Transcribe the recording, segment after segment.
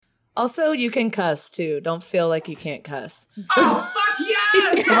Also, you can cuss too. Don't feel like you can't cuss. Oh, fuck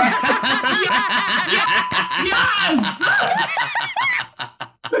yes! Yes!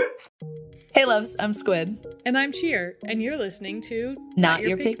 Hey loves, I'm Squid. And I'm Cheer, and you're listening to Not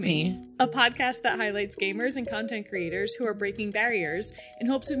Your Pick Me, a podcast that highlights gamers and content creators who are breaking barriers in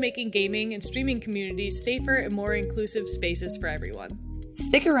hopes of making gaming and streaming communities safer and more inclusive spaces for everyone.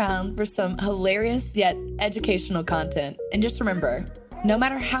 Stick around for some hilarious yet educational content. And just remember, no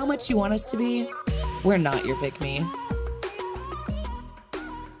matter how much you want us to be, we're not your pick me.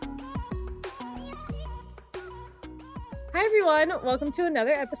 Hi everyone, welcome to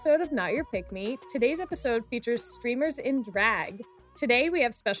another episode of Not Your Pick Me. Today's episode features streamers in drag. Today we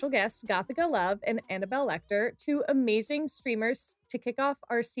have special guests Gothica Love and Annabelle Lecter, two amazing streamers to kick off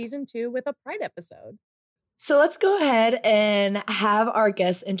our season 2 with a Pride episode. So let's go ahead and have our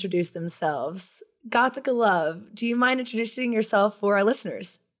guests introduce themselves. Gothica Love, do you mind introducing yourself for our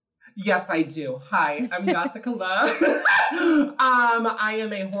listeners? Yes, I do. Hi, I'm Gothica Love. I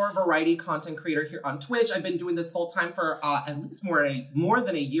am a horror variety content creator here on Twitch. I've been doing this full time for at least more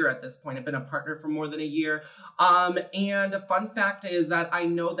than a year at this point. I've been a partner for more than a year. And a fun fact is that I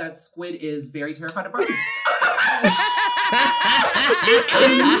know that Squid is very terrified of birds. You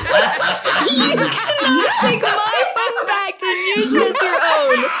cannot take my fun fact and use it as your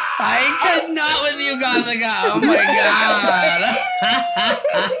own. I cannot with you, Gothica. Oh my god.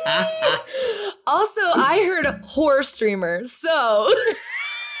 Also, I heard horror streamers, so.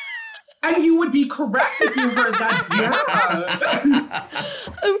 And you would be correct if you heard that. Yeah.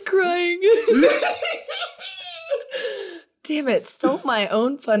 I'm crying. Damn it, stole my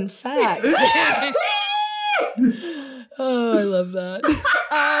own fun fact. Oh, I love that.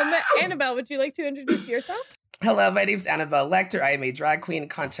 Annabelle, would you like to introduce yourself? Hello, my name's Annabelle Lecter. I am a drag queen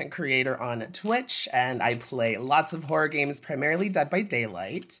content creator on Twitch, and I play lots of horror games, primarily Dead by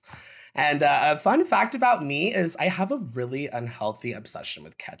Daylight. And a fun fact about me is I have a really unhealthy obsession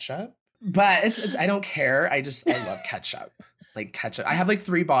with ketchup. But it's I don't care. I love ketchup. Like ketchup. I have like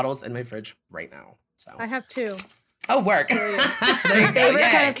 3 bottles in my fridge right now. So I have 2. Oh, work.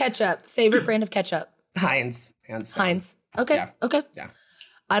 Favorite kind of ketchup. Favorite brand of ketchup. Heinz. Hands down. Heinz. Okay. Yeah. Okay. Yeah.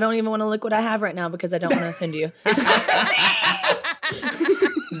 I don't even want to look what I have right now because I don't want to offend you.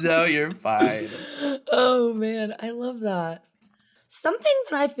 No, you're fine. Oh man, I love that. Something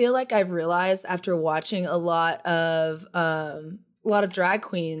that I feel like I've realized after watching a lot of drag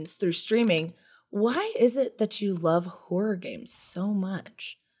queens through streaming, why is it that you love horror games so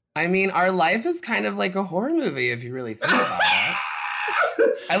much? I mean, our life is kind of like a horror movie if you really think about it.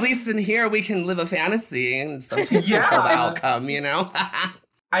 At least in here, we can live a fantasy and sometimes control the outcome, you know?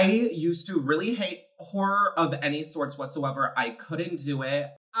 I used to really hate horror of any sorts whatsoever. I couldn't do it.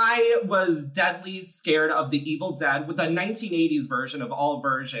 I was deadly scared of The Evil Dead with the 1980s version of all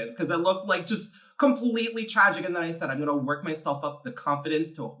versions because it looked like just completely tragic. And then I said, I'm going to work myself up the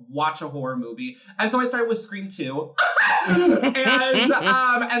confidence to watch a horror movie. And so I started with Scream 2. And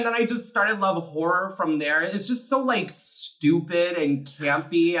then I just started love horror from there. It's just so like stupid and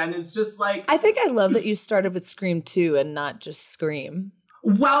campy. And it's just like... I think I love that you started with Scream 2 and not just Scream.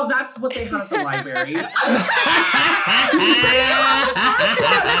 Well, that's what they had at the library. The second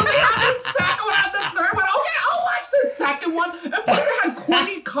one and the third one. Okay, I'll watch the second one. And plus they had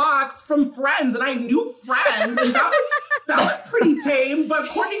Courtney Cox from Friends, and I knew Friends, and that was pretty tame, but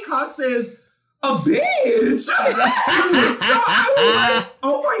Courtney Cox is a bitch. So I was like,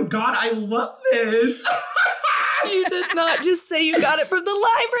 oh my God, I love this. You did not just say you got it from the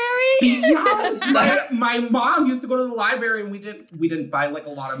library. Yes, my mom used to go to the library, and we didn't buy like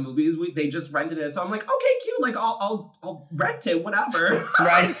a lot of movies. They just rented it. So I'm like, okay, cute. Like I'll rent it, whatever.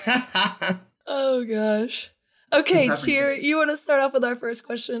 Right. Oh gosh. Okay, Cheer, you want to start off with our first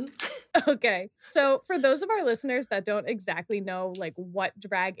question? Okay. So for those of our listeners that don't exactly know like what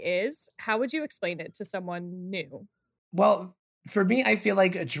drag is, how would you explain it to someone new? Well, for me, I feel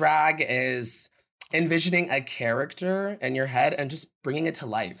like drag is envisioning a character in your head and just bringing it to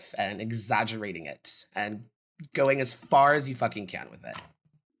life and exaggerating it and going as far as you fucking can with it.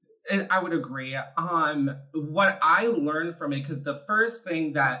 I would agree. What I learned from it, because the first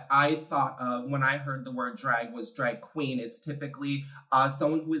thing that I thought of when I heard the word drag was drag queen. It's typically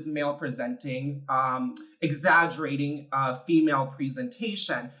someone who is male presenting, exaggerating female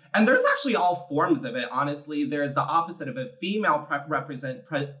presentation. And there's actually all forms of it, honestly. There's the opposite of it, female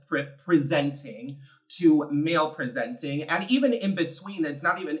presenting to male presenting. And even in between, it's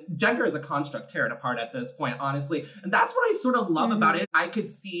not even, gender is a construct, tear it apart at this point, honestly. And that's what I sort of love about it. I could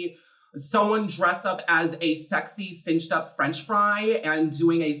see someone dress up as a sexy cinched up French fry and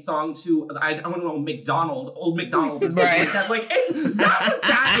doing a song to, I don't know, old McDonald or something Right. like that. Like, that's what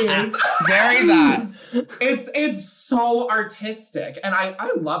that is. Very that. It's so artistic, and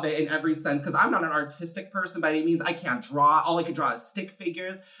I love it in every sense, because I'm not an artistic person by any means. I can't draw. All I can draw is stick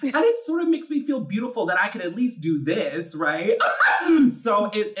figures, and it sort of makes me feel beautiful that I could at least do this, right? So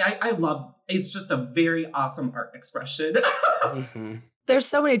I love, it's just a very awesome art expression. Mm-hmm. There's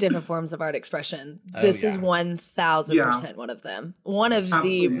so many different forms of art expression. Oh, This yeah. is 1,000% one of them. One of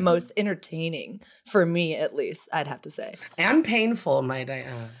Absolutely. the most entertaining, for me at least, I'd have to say. And painful, might I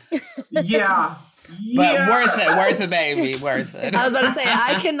add. Yeah. But Yeah. worth it, baby, worth it. I was about to say,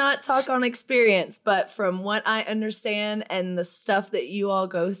 I cannot talk on experience, but from what I understand and the stuff that you all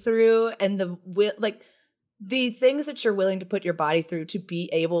go through and the things that you're willing to put your body through to be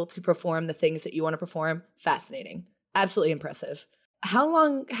able to perform the things that you want to perform, fascinating. Absolutely impressive. How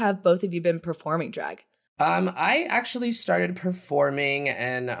long have both of you been performing drag? I actually started performing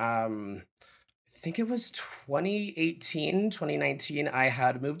in, I think it was 2018, 2019. I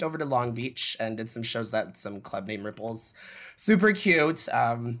had moved over to Long Beach and did some shows at some club named Ripples. Super cute.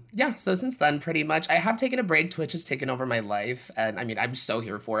 Yeah, so since then, pretty much. I have taken a break. Twitch has taken over my life. And I mean, I'm so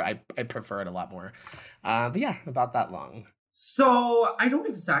here for it. I prefer it a lot more. But yeah, about that long. So I don't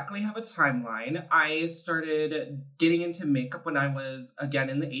exactly have a timeline. I started getting into makeup when I was, again,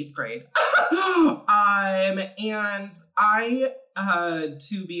 in the 8th grade. And I,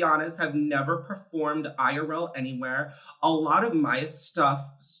 to be honest, have never performed IRL anywhere. A lot of my stuff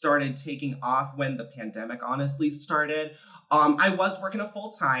started taking off when the pandemic honestly started. I was working a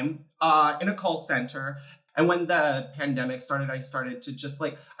full time in a call center. And when the pandemic started, I started to just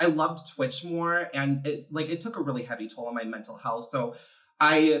I loved Twitch more, and it took a really heavy toll on my mental health. So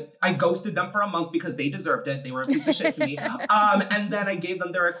I ghosted them for a month because they deserved it. They were a piece of shit to me. And then I gave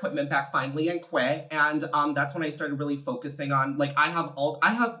them their equipment back finally and quit. And that's when I started really focusing on I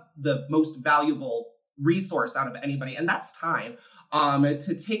have the most valuable resource out of anybody, and that's time.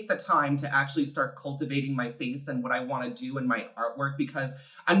 To take the time to actually start cultivating my face and what I want to do in my artwork, because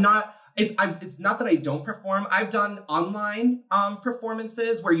it's not that I don't perform. I've done online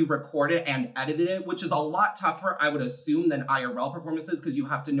performances where you record it and edited it, which is a lot tougher, I would assume, than IRL performances, because you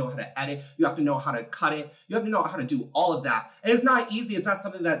have to know how to edit, you have to know how to cut it, you have to know how to do all of that. And it's not easy. It's not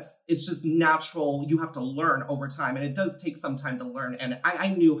something it's just natural. You have to learn over time, and it does take some time to learn. And I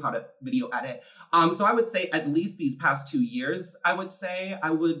knew how to video edit. So I would say at least these past 2 years, I would say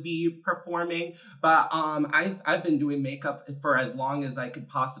I would be performing. But I've been doing makeup for as long as I could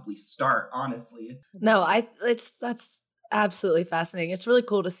possibly start, honestly. No, that's absolutely fascinating. It's really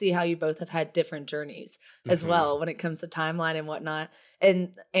cool to see how you both have had different journeys as well when it comes to timeline and whatnot. And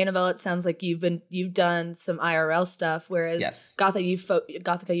Annabelle, it sounds like you've done some IRL stuff, whereas Yes.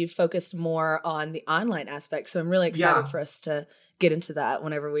 Gothica, you've focused more on the online aspect. So I'm really excited Yeah. for us to get into that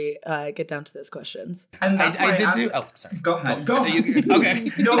whenever we get down to those questions. And that's why I did asked- do. Oh, sorry. Go ahead. Go ahead. Okay.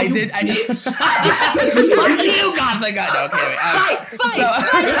 No, I you did. bitch. Fuck you, Gothica. No, okay.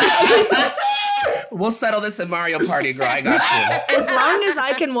 Fight! We'll settle this at Mario Party, girl. I got you. As long as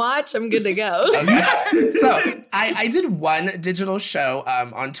I can watch, I'm good to go. Okay. So I did one digital show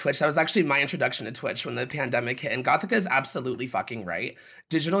on Twitch. That was actually my introduction to Twitch when the pandemic hit. And Gothica is absolutely fucking right.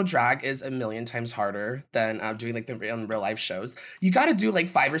 Digital drag is a million times harder than doing the real life shows. You got to do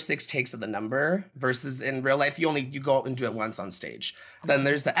 5 or 6 takes of the number, versus in real life, you go and do it once on stage. Then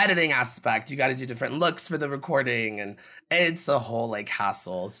there's the editing aspect. You got to do different looks for the recording, and it's a whole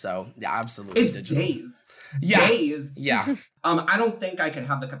hassle. So yeah, absolutely. It's digital. days. Yeah. Days. Yeah. I don't think I could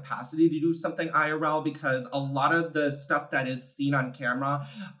have the capacity to do something IRL, because a lot of the stuff that is seen on camera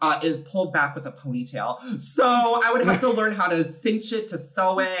is pulled back with a ponytail. So I would have to learn how to cinch it, to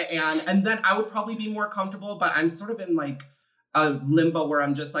sew it, and then I would probably be more comfortable. But I'm sort of in a limbo where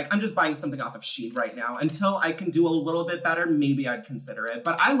I'm just buying something off of Shein right now. Until I can do a little bit better, maybe I'd consider it.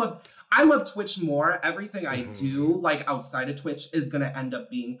 But I love Twitch more. Everything I do outside of Twitch is gonna end up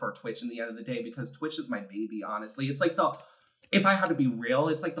being for Twitch in the end of the day, because Twitch is my baby, honestly. It's if I had to be real,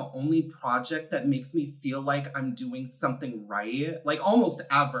 it's the only project that makes me feel like I'm doing something right, almost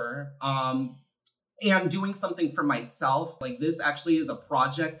ever. And doing something for myself. This actually is a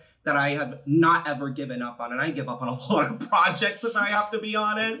project that I have not ever given up on. And I give up on a lot of projects, if I have to be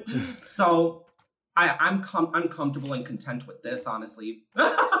honest. So I'm comfortable and content with this, honestly.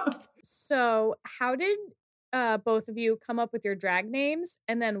 So how did both of you come up with your drag names?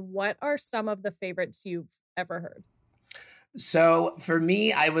 And then what are some of the favorites you've ever heard? So for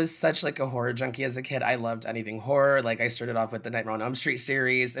me, I was such like a horror junkie as a kid. I loved anything horror. Like I started off with the Nightmare on Elm Street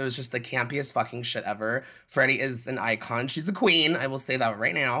series. It was just the campiest fucking shit ever. Freddy is an icon. She's the queen. I will say that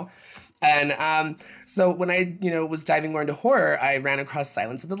right now. And so when I, was diving more into horror, I ran across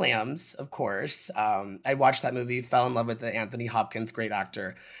Silence of the Lambs, of course. I watched that movie, fell in love with the Anthony Hopkins, great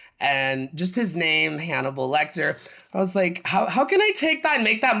actor. And just his name, Hannibal Lecter, I was like, how can I take that and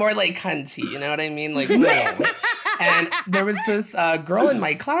make that more like cunty? You know what I mean? Like, no. And there was this girl in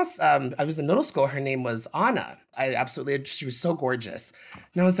my class. I was in middle school. Her name was Anna. She was so gorgeous.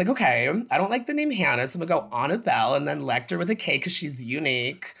 And I was like, okay, I don't like the name Hannah, so I'm gonna go Annabelle and then Lecter with a K because she's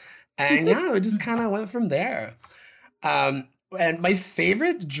unique. And yeah, it just kind of went from there. And my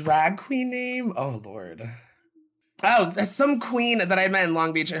favorite drag queen name, oh Lord. Oh, that's some queen that I met in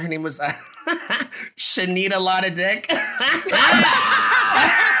Long Beach, and her name was Shanita Lotta Dick.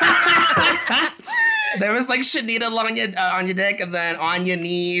 There was like Shanita on your dick, and then on your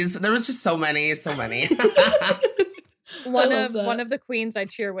knees. There was just so many. One of the queens I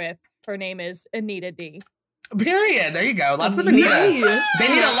cheer with, her name is Anita D. Period. There you go. Lots of Anitas. They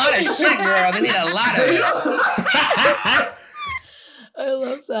need a lot of shit, girl. They need a lot of it. I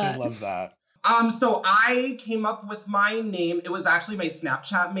love that. I love that. So I came up with my name. It was actually my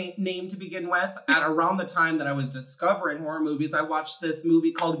Snapchat name to begin with. At around the time that I was discovering horror movies, I watched this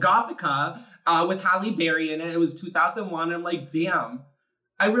movie called Gothica with Halle Berry in it. It was 2001. And I'm like, damn,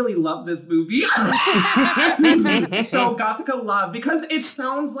 I really love this movie. So Gothica love, because it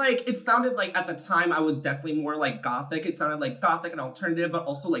sounded like at the time I was definitely more like gothic. It sounded like gothic and alternative, but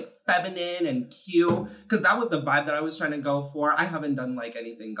also like feminine and cute, because that was the vibe that I was trying to go for. I haven't done like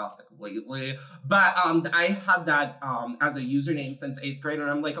anything gothic lately, but I had that as a username since 8th grade, and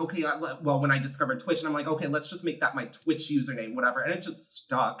I'm like, okay, when I discovered Twitch, and I'm like, okay, let's just make that my Twitch username, whatever, and it just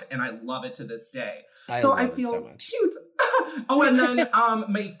stuck, and I love it to this day. I feel so cute. Oh, and then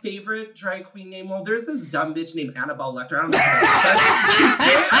my favorite drag queen name, well, there's this dumb bitch named Annabelle Lecter. I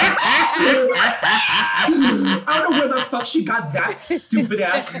don't know where the fuck she got that stupid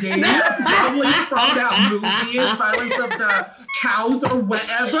ass name. Probably from that movie, Silence of the Cows or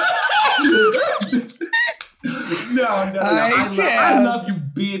whatever. No. I love you,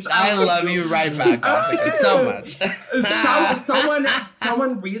 bitch. I love you right back. So much.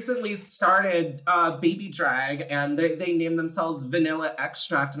 Someone recently started baby drag, and they named themselves Vanilla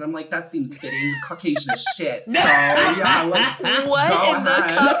Extract, and I'm like, that seems fitting. Caucasian as shit. So yeah, what in the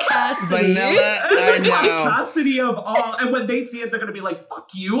caucasity? Vanilla, I know. Caucasity of all, and when they see it, they're gonna be like, "Fuck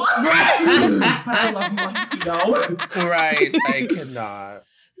you." But I love you, Right? I cannot.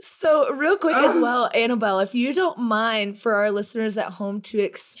 So real quick as well, Annabelle, if you don't mind for our listeners at home to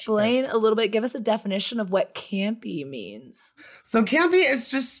explain a little bit, give us a definition of what campy means. So campy is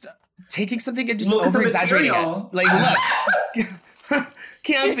just taking something and just over-exaggerating it. Like, look,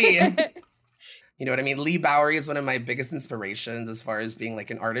 campy. You know what I mean? Lee Bowery is one of my biggest inspirations as far as being like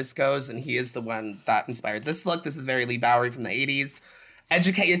an artist goes, and he is the one that inspired this look. This is very Lee Bowery from the 80s.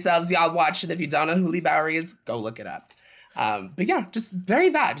 Educate yourselves, y'all watch it. If you don't know who Lee Bowery is, go look it up. But yeah, just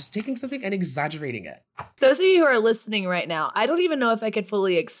just taking something and exaggerating it. Those of you who are listening right now, I don't even know if I could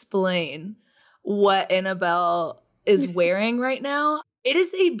fully explain what Annabelle is wearing right now. It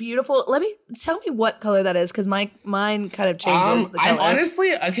is a beautiful, tell me what color that is, because mine kind of changes the color. I'm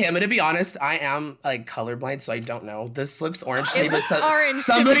going to be honest, I am like colorblind, so I don't know. This looks orange to me. It looks orange.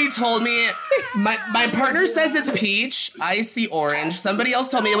 Somebody told me, my partner says it's peach. I see orange. Somebody else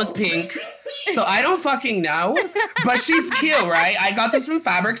told me it was pink. So I don't fucking know, but she's cute, right? I got this from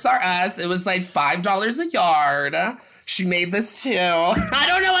Fabrics R Us. It was like $5 a yard. She made this too. I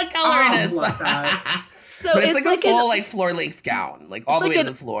don't know what color it is. But it's like a full like floor length gown, like all the way to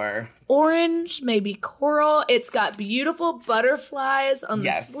the floor. Orange, maybe coral. It's got beautiful butterflies on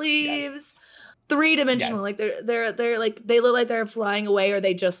the sleeves. 3-dimensional, like they're like, they look like they're flying away or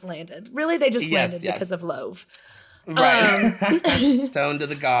they just landed. Really, they just landed because of Louvre. Right. Stone to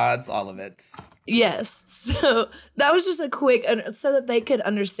the gods, all of it. Yes. So that was just a quick, so that they could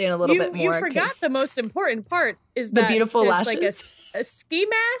understand a little bit more. You forgot the most important part is the beautiful lashes. Like a ski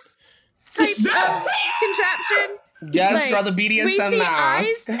mask type contraption. Yes, like, girl, the BDSM we see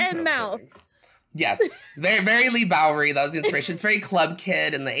mask. Eyes and mouth. Yes, very, very Lee Bowery. That was the inspiration. It's very Club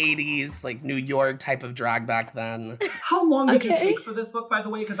Kid in the 80s, like New York type of drag back then. How long did you take for this look, by the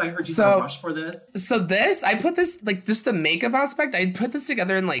way? Because I heard you had a rush for this. So I put this, like, just the makeup aspect, I put this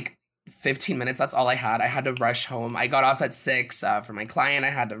together in, like, 15 minutes. That's all I had. I had to rush home. I got off at 6 for my client. I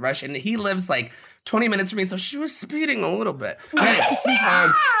had to rush. And he lives, like, 20 minutes for me, so she was speeding a little bit. Anyway,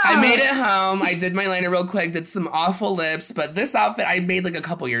 I made it home. I did my liner real quick, did some awful lips, but this outfit I made like a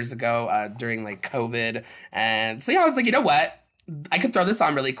couple years ago during like COVID. And so yeah, I was like, you know what? I could throw this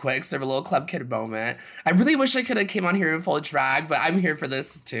on really quick, serve a little club kid moment. I really wish I could have came on here in full drag, but I'm here for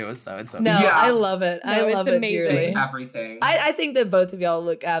this too, so it's okay. No, Yeah. I love it. No, I it's love it amazing. dearly. It's everything. I think that both of y'all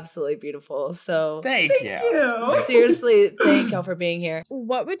look absolutely beautiful. So Thank you. you. seriously, thank y'all for being here.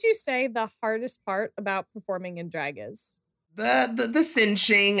 What would you say the hardest part about performing in drag is? The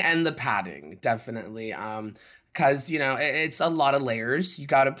cinching and the padding, definitely. Because, you know, it's a lot of layers. You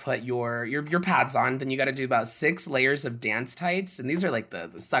got to put your pads on. Then you got to do about 6 layers of dance tights. And these are like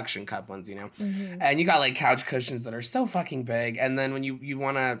the suction cup ones, you know. And you got like couch cushions that are so fucking big. And then when you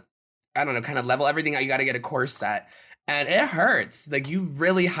want to, I don't know, kind of level everything out, you got to get a corset. And it hurts. Like, you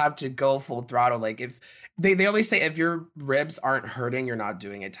really have to go full throttle. Like, if they always say if your ribs aren't hurting, you're not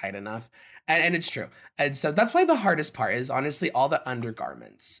doing it tight enough. And it's true. And so that's why the hardest part is honestly all the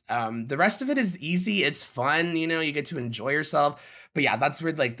undergarments. The rest of it is easy. It's fun. You know, you get to enjoy yourself. But yeah, that's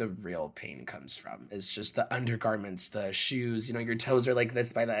where like the real pain comes from. It's just the undergarments, the shoes. You know, your toes are like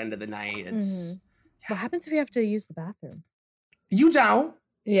this by the end of the night. It's What happens if you have to use the bathroom? you don't.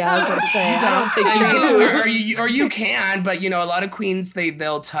 Yeah, I was gonna say, I don't think you do. or you can, but you know, a lot of queens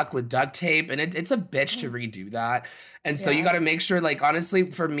they'll tuck with duct tape, and it's a bitch to redo that. And so you got to make sure, like, honestly,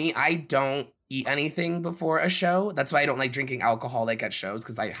 for me, I don't eat anything before a show. That's why I don't like drinking alcohol like at shows,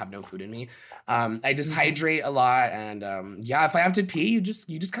 because I have no food in me. I just hydrate a lot, and yeah, if I have to pee, you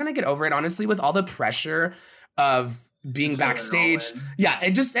just kind of get over it. Honestly, with all the pressure of being backstage, yeah,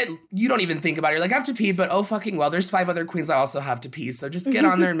 you don't even think about it. You're like, I have to pee, but oh fucking well, there's 5 other queens that also have to pee, so just get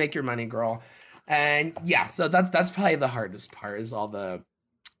on there and make your money, girl. And yeah, so that's probably the hardest part, is all the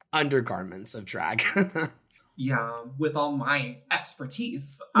undergarments of drag. Yeah, with all my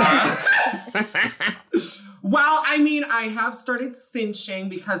expertise. Well, I mean, I have started cinching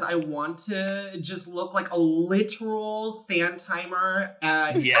because I want to just look like a literal sand timer.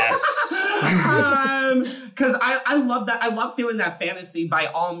 Yes. Because I love that. I love feeling that fantasy by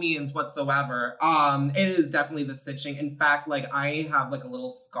all means whatsoever. It is definitely the cinching. In fact, like, I have like a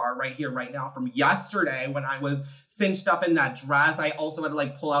little scar right here right now from yesterday when I was cinched up in that dress. I also had to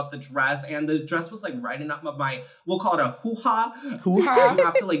like pull out the dress, and the dress was like right up my, we'll call it a hoo-ha. Hoo-ha. You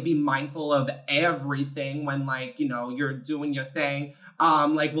have to like be mindful of everything when, like, you know, you're doing your thing.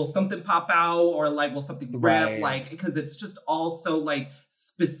 Like, will something pop out, or like will something rip? Right. Like, because it's just all so like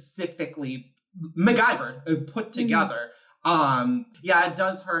specifically MacGyvered, put together. Yeah, it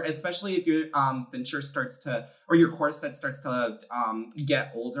does hurt, especially if your cincher starts to, or your corset starts to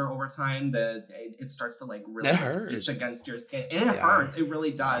get older over time. It starts to like really itch against your skin, and it hurts. It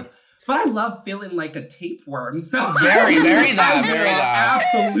really does. But I love feeling like a tapeworm. So very I that.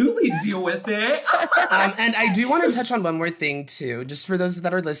 absolutely deal with it. And I do want to touch on one more thing too, just for those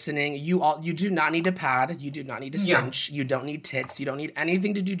that are listening. You do not need a pad. You do not need to cinch. You don't need tits. You don't need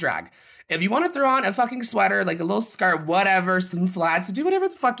anything to do drag. If you want to throw on a fucking sweater, like a little skirt, whatever, some flats, do whatever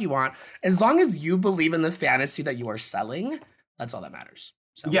the fuck you want. As long as you believe in the fantasy that you are selling, that's all that matters.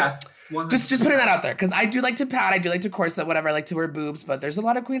 So, Yes. 100%. Just putting that out there, because I do like to pad, I do like to corset, whatever, I like to wear boobs, but there's a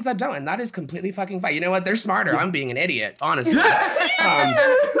lot of queens that don't, and that is completely fucking fine. You know what? They're smarter. I'm being an idiot, honestly.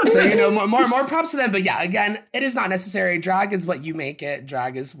 So, you know, more props to them. But yeah, again, it is not necessary. Drag is what you make it.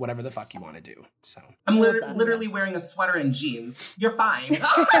 Drag is whatever the fuck you want to do. So I'm literally wearing a sweater and jeans. You're fine.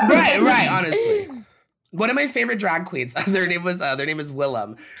 right, honestly. One of my favorite drag queens, their name is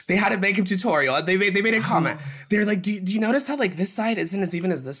Willem. They had a makeup tutorial. They made a comment. They're like, do you notice how like this side isn't as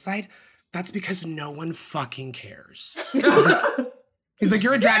even as this side? That's because no one fucking cares. He's like,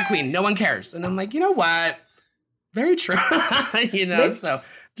 you're a drag queen. No one cares. And I'm like, you know what? Very true. You know, so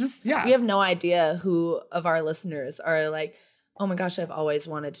just, yeah. We have no idea who of our listeners are like, oh my gosh, I've always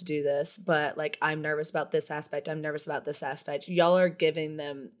wanted to do this, but like, I'm nervous about this aspect. I'm nervous about this aspect. Y'all are giving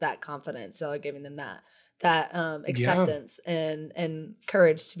them that confidence. Y'all are giving them that acceptance and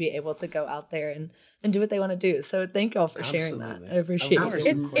courage to be able to go out there and do what they want to do. So thank y'all for sharing that. I appreciate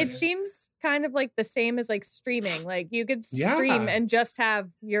it. It seems kind of like the same as like streaming. Like, you could stream and just have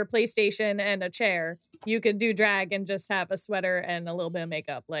your PlayStation and a chair. You could do drag and just have a sweater and a little bit of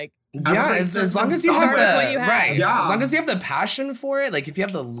makeup. Like, yeah, as long as you have as long as you have the passion for it, like if you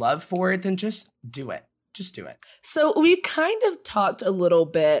have the love for it, then just do it. Just do it. So we've kind of talked a little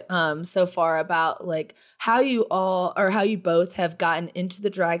bit so far about like how you both have gotten into the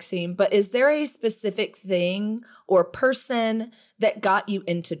drag scene, but is there a specific thing or person that got you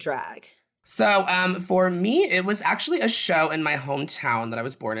into drag? So for me, it was actually a show in my hometown that I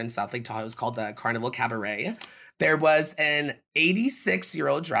was born in, South Lake Tahoe. It was called the Carnival Cabaret. there was an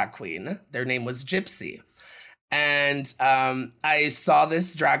 86-year-old drag queen. Their name was Gypsy. And I saw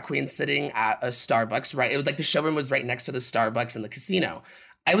this drag queen sitting at a Starbucks, right? It was like the showroom was right next to the Starbucks in the casino.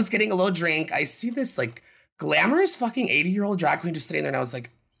 I was getting a little drink. I see this like glamorous fucking 80-year-old drag queen just sitting there. And I was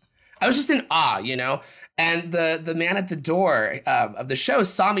like, I was just in awe, you know? And the man at the door of the show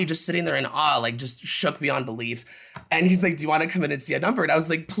saw me just sitting there in awe, like just shook beyond belief. And he's like, do you want to come in and see a number? And I was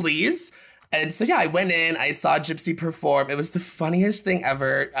like, please. And so, yeah, I went in, I saw Gypsy perform. It was the funniest thing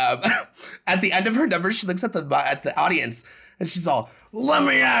ever. At the end of her number, she looks at the audience and she's all, let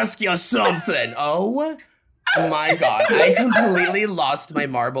me ask you something. Oh my God. I completely lost my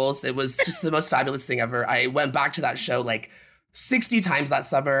marbles. It was just the most fabulous thing ever. I went back to that show like 60 times that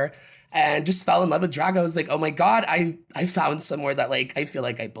summer and just fell in love with drag. I was like, oh my God, I found somewhere that like, I feel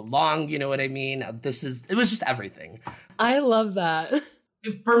like I belong. You know what I mean? It was just everything. I love that.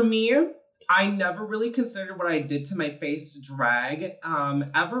 For me, I never really considered what I did to my face drag,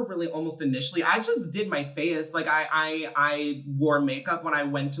 ever really almost initially. I just did my face. Like I wore makeup when I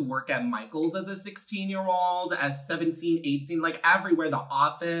went to work at Michael's as a 16-year-old, as 17, 18, like everywhere, The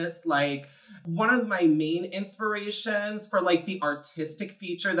Office. Like one of my main inspirations for like the artistic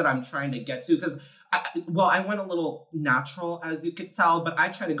feature that I'm trying to get to, because I went a little natural, as you could tell, but I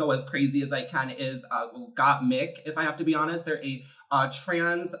try to go as crazy as I can, is Gottmik, if I have to be honest. They're a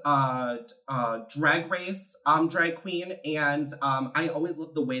trans drag race drag queen, and I always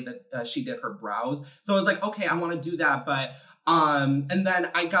loved the way that she did her brows. So I was like, okay, I want to do that, but and then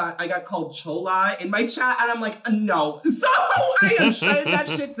I got called Chola in my chat, and I'm like, no. So I have shut that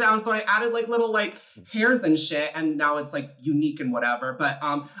shit down. So I added like little like hairs and shit, and now it's like unique and whatever. But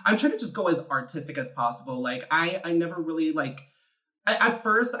I'm trying to just go as artistic as possible. Like I never really like. At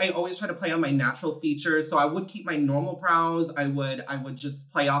first, I always try to play on my natural features. So I would keep my normal brows. I would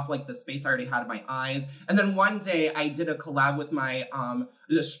just play off like the space I already had in my eyes. And then one day I did a collab with my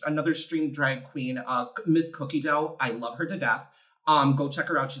another stream drag queen, Miss Cookie Dough. I love her to death. Go check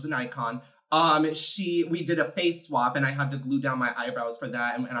her out. She's an icon. We did a face swap, and I had to glue down my eyebrows for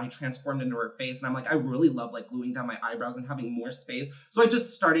that, and I transformed into her face. And I'm like, I really love like gluing down my eyebrows and having more space. So I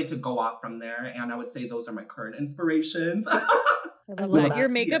just started to go off from there, and I would say those are my current inspirations. I love that. Your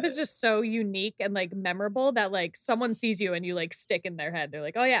makeup is just so unique and like memorable that like someone sees you and you like stick in their head. They're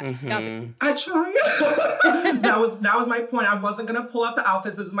like, oh yeah, got it. I tried. that was my point. I wasn't gonna pull out the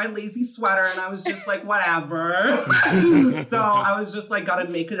outfits. This is my lazy sweater, and I was just like, whatever. So I was just like, gotta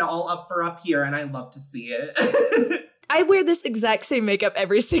make it all up for up here, and I love to see it. I wear this exact same makeup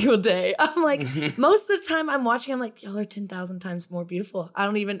every single day. I'm like, most of the time I'm watching, I'm like, y'all are 10,000 times more beautiful. I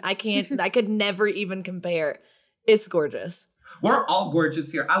could never even compare. It's gorgeous. We're all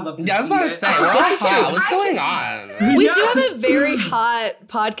gorgeous here. I love to see I was about to say, we're all hot. What's going on? We do have a very hot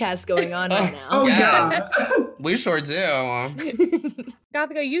podcast going on right now. Oh, yeah. We sure do.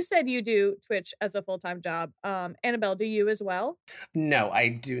 Gothika, you said you do Twitch as a full-time job. Annabelle, do you as well? No, I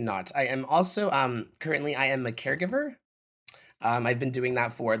do not. I am also, currently I am a caregiver. I've been doing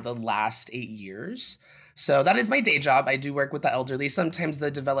that for the last 8 years. So that is my day job. I do work with the elderly, sometimes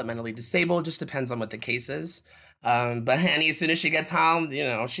the developmentally disabled, just depends on what the case is. But Hanny, as soon as she gets home, you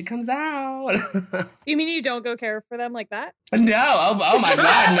know, she comes out. You mean you don't go care for them like that? No. Oh my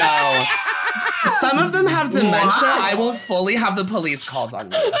God, no. Some of them have dementia. Wow. I will fully have the police called on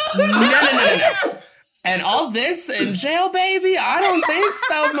me. No. And all this in jail, baby? I don't think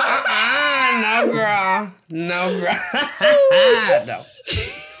so. No, girl. No.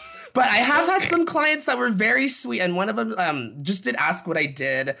 But I have had some clients that were very sweet, and one of them just did ask what I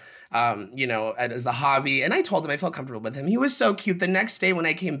did, you know, as a hobby, and I told him I felt comfortable with him. He was so cute. The next day when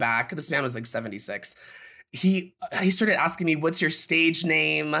I came back, this man was like 76. He started asking me, "What's your stage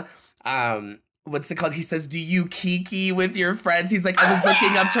name? What's it called?" He says, "Do you kiki with your friends?" He's like, I was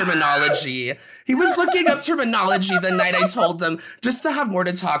looking up terminology. He was looking up terminology the night I told them, just to have more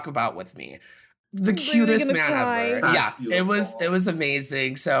to talk about with me. The cutest man ever. That's beautiful. It was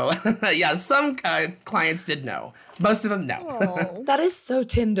amazing. So yeah, some clients did know. Most of them no. Oh, that is so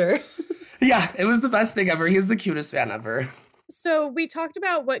tender. Yeah, it was the best thing ever. He was the cutest man ever. So we talked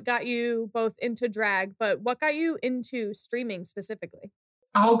about what got you both into drag, but what got you into streaming specifically?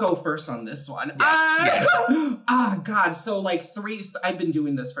 I'll go first on this one. Yes. God. So like I've been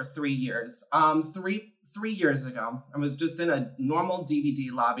doing this for 3 years. 3 years ago, I was just in a normal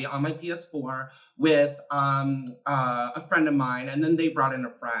DVD lobby on my PS4 with a friend of mine, and then they brought in a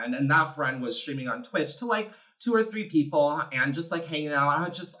friend, and that friend was streaming on Twitch to like 2 or 3 people and just like hanging out. I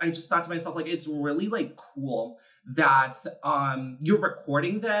just thought to myself, like, it's really like cool that you're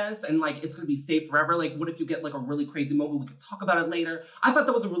recording this and like it's gonna be safe forever. Like, what if you get like a really crazy moment? We could talk about it later. I thought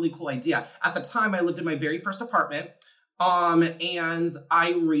that was a really cool idea. At the time, I lived in my very first apartment. And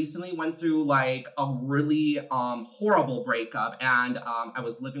I recently went through like a really horrible breakup, and I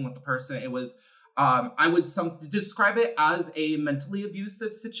was living with the person. It was I would describe it as a mentally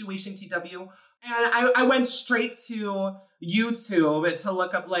abusive situation, TW. And I went straight to YouTube to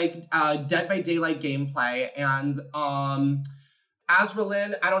look up like Dead by Daylight gameplay, and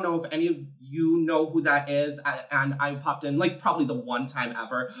Azraelin, I don't know if any of you know who that is, and I popped in like probably the one time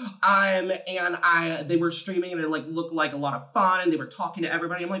ever. They were streaming and it like looked like a lot of fun, and they were talking to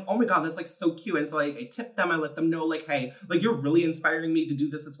everybody. I'm like, oh my god, that's like so cute. And so I tipped them, I let them know like, hey, like you're really inspiring me to do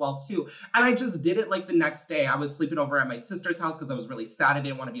this as well too. And I just did it like the next day. I was sleeping over at my sister's house because I was really sad. I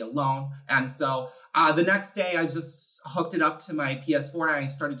didn't want to be alone. And so the next day I just hooked it up to my PS4 and I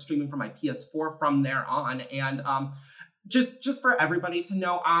started streaming from my PS4 from there on. And just for everybody to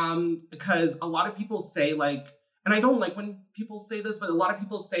know, because a lot of people say like, and I don't like when people say this, but a lot of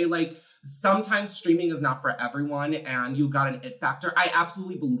people say like, sometimes streaming is not for everyone and you got an it factor. I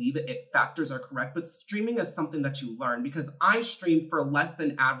absolutely believe it factors are correct, but streaming is something that you learn, because I streamed for less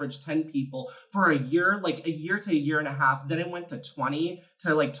than average 10 people for a year to a year and a half. Then it went to 20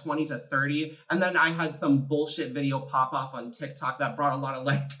 to 30. And then I had some bullshit video pop off on TikTok that brought a lot of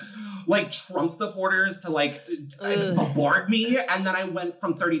like Trump supporters to like bombard me. And then I went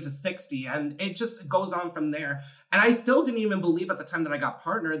from 30 to 60 and it just goes on from there. And I still didn't even believe at the time that I got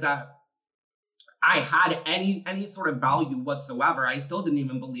partnered that I had any sort of value whatsoever. I still didn't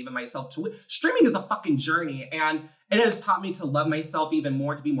even believe in myself. Streaming is a fucking journey, and it has taught me to love myself even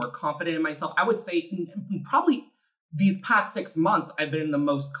more, to be more confident in myself. I would say probably these past 6 months, I've been the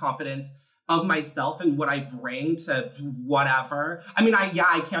most confident of myself and what I bring to whatever. I mean,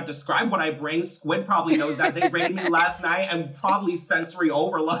 I can't describe what I bring. Squid probably knows that. They rated me last night and probably sensory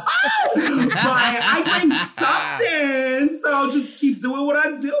overload. But I bring something. So just keep doing what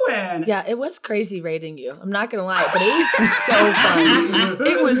I'm doing. Yeah, it was crazy rating you. I'm not going to lie, but it was so fun.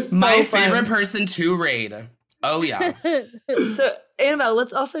 It was so my fun. favorite person to raid. Oh, yeah. So, Annabelle,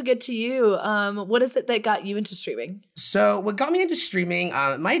 let's also get to you. What is it that got you into streaming? So what got me into streaming,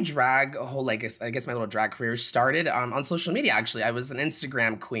 my drag whole, I guess my little drag career started on social media, actually. I was an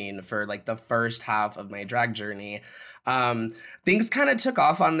Instagram queen for like the first half of my drag journey. Things kind of took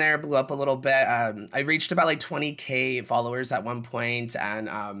off on there, blew up a little bit. I reached about like 20K followers at one point,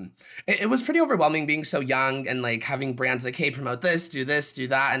 and it was pretty overwhelming being so young and like having brands like, hey, promote this, do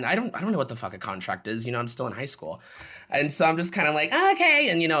that. And I don't know what the fuck a contract is. You know, I'm still in high school. And so I'm just kind of like, okay.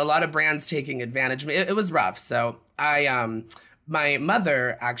 And, you know, a lot of brands taking advantage of me. It was rough. So my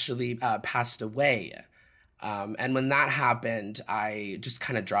mother actually passed away. And when that happened, I just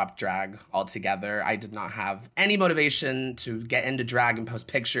kind of dropped drag altogether. I did not have any motivation to get into drag and post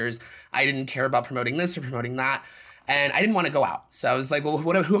pictures. I didn't care about promoting this or promoting that. And I didn't want to go out. So I was like, well, who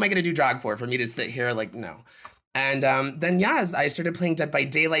am I going to do drag for me to sit here? Like, no. And then, yeah, as I started playing Dead by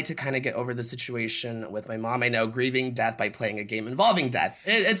Daylight to kind of get over the situation with my mom. I know, grieving death by playing a game involving death.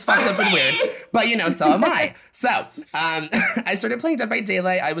 It's fucked up and weird, but, you know, so am I. So I started playing Dead by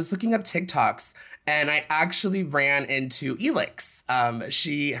Daylight. I was looking up TikToks, and I actually ran into Elix.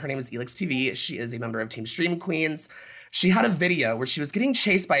 Her name is Elix TV. She is a member of Team Stream Queens. She had a video where she was getting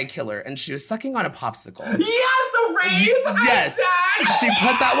chased by a killer and she was sucking on a popsicle. Yes, the rave! Yes. She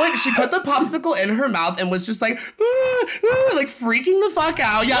put the popsicle in her mouth and was just like, like freaking the fuck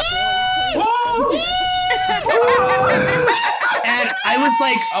out. Yeah. And I was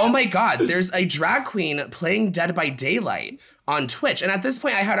like, oh my God, there's a drag queen playing Dead by Daylight on Twitch. And at this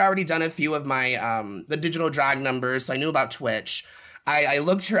point, I had already done a few of my the digital drag numbers, so I knew about Twitch. I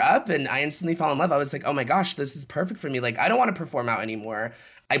looked her up and I instantly fell in love. I was like, oh my gosh, this is perfect for me. Like, I don't want to perform out anymore.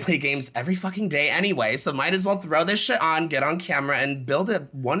 I play games every fucking day anyway, so might as well throw this shit on, get on camera, and build a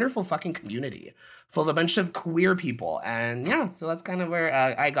wonderful fucking community full of a bunch of queer people. And yeah, so that's kind of where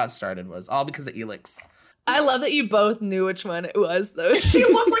I got started, was all because of Elix. I love that you both knew which one it was, though. She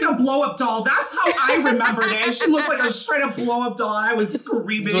looked like a blow-up doll. That's how I remembered it. She looked like a straight-up blow-up doll, and I was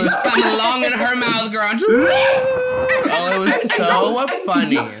screaming. There was something long in her mouth, girl. Oh, it was so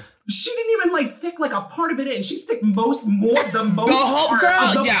funny. She didn't even like stick like a part of it in. She stick the most the whole part girl,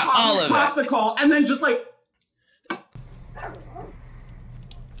 of the yeah, all of popsicle, and then just like. At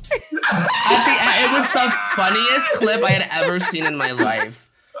the end, it was the funniest clip I had ever seen in my life.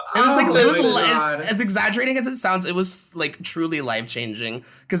 It was as exaggerating as it sounds, it was like truly life-changing.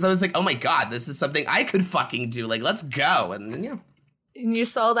 Because I was like, oh my God, this is something I could fucking do. Like, let's go. And then, yeah. And you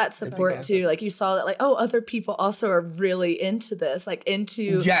saw that support Exactly. too. Like you saw that like, oh, other people also are really into this, like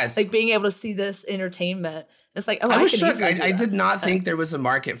into Yes. like being able to see this entertainment. It's like, oh, I I was can shook. easily do I that. did not think there was a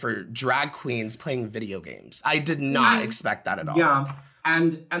market for drag queens playing video games. I did not expect that at all. Yeah.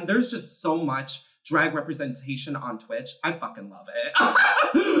 And there's just so much drag representation on Twitch. I fucking love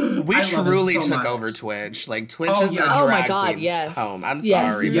it. We truly so took much. over Twitch. Like Twitch Oh, is the yeah. drag Oh my God, queen's yes. home. I'm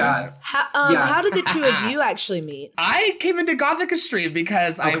Yes. sorry. Yes. How did the two of you actually meet? I came into Gothic Stream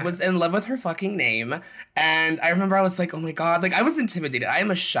because I was in love with her fucking name. And I remember I was like, oh my God, like I was intimidated. I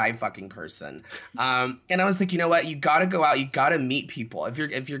am a shy fucking person. And I was like, you know what? You gotta go out, you gotta meet people. If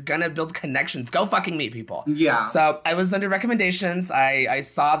you're gonna build connections, go fucking meet people. Yeah. So I was under recommendations. I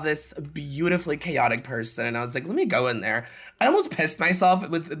saw this beautifully chaotic person and I was like, let me go in there. I almost pissed myself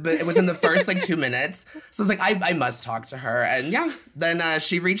within the first like 2 minutes. So I was like, I must talk to her. And yeah, then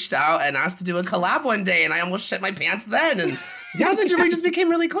she reached out and asked to do a collab one day and I almost shit my pants then. And yeah, then we just became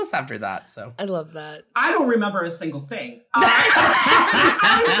really close after that. So I love that. I don't remember a single thing.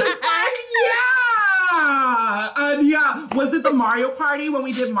 I was just like, yeah. Was it the Mario Party when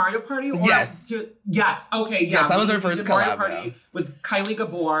we did Mario Party? Or Yes. Yes. Okay. Yeah. Yes, that was our We first did Mario collab, Party yeah. with Kylie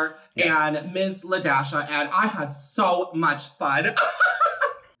Gabor Yes. and Ms. Ladasha, and I had so much fun.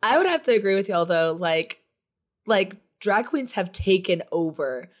 I would have to agree with y'all though. Like drag queens have taken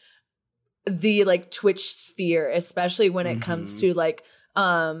over the like Twitch sphere, especially when it comes to like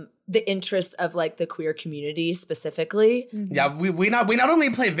the interest of like the queer community specifically. yeah, we not only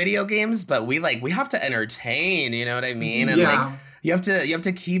play video games, but we have to entertain, you know what I mean? And like you have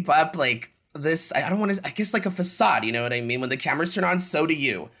to keep up like this, I don't want to, I guess like a facade, you know what I mean? When the cameras turn on, so do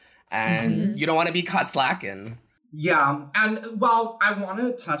you. And you don't want to be caught slacking. Yeah, and well, I want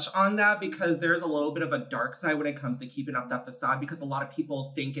to touch on that because there's a little bit of a dark side when it comes to keeping up that facade because a lot of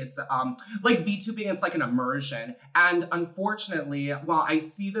people think it's like VTubing, it's like an immersion. And unfortunately, while I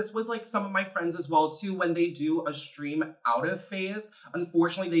see this with like some of my friends as well too, when they do a stream out of phase,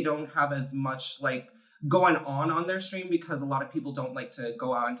 unfortunately they don't have as much like going on their stream because a lot of people don't like to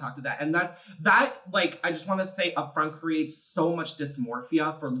go out and talk to that. And that like, I just want to say upfront creates so much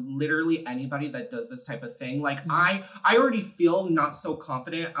dysmorphia for literally anybody that does this type of thing. Like I already feel not so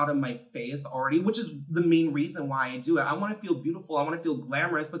confident out of my face already, which is the main reason why I do it. I want to feel beautiful. I want to feel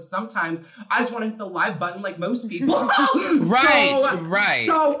glamorous, but sometimes I just want to hit the live button like most people. Right.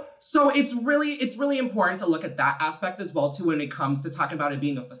 So it's really important to look at that aspect as well too when it comes to talking about it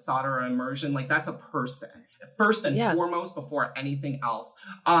being a facade or an immersion. Like that's a person first and foremost before anything else.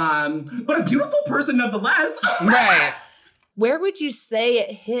 But a beautiful person nonetheless. Right. Where would you say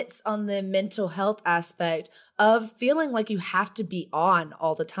it hits on the mental health aspect of feeling like you have to be on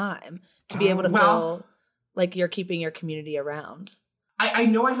all the time to be able to feel like you're keeping your community around? I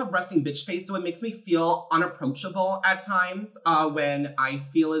know I have resting bitch face, so it makes me feel unapproachable at times when I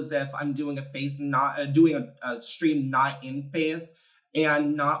feel as if I'm doing a face, not doing a stream not in face.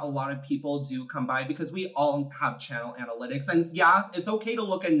 And not a lot of people do come by because we all have channel analytics. And yeah, it's okay to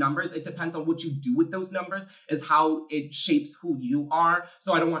look at numbers. It depends on what you do with those numbers is how it shapes who you are.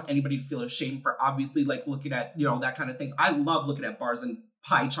 So I don't want anybody to feel ashamed for obviously like looking at, you know, that kind of things. I love looking at bars and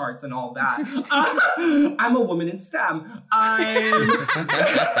pie charts and all that. I'm a woman in STEM.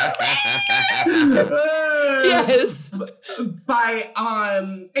 Yes. But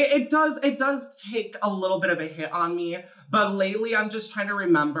it does take a little bit of a hit on me. But lately, I'm just trying to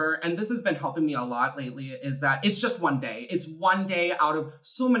remember, and this has been helping me a lot lately, is that it's just one day. It's one day out of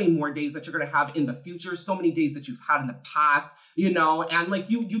so many more days that you're going to have in the future, so many days that you've had in the past, you know, and like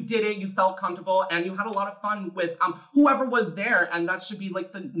you did it, you felt comfortable, and you had a lot of fun with whoever was there. And that should be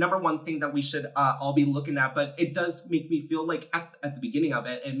like the number one thing that we should all be looking at. But it does make me feel like at the beginning of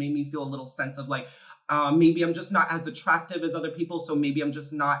it, it made me feel a little sense of like, maybe I'm just not as attractive as other people, so maybe I'm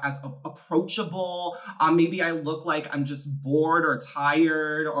just not as approachable. Maybe I look like I'm just bored or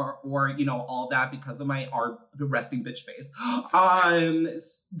tired or you know, all that because of my resting bitch face.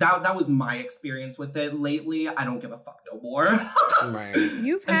 That was my experience with it. Lately, I don't give a fuck no more. Right.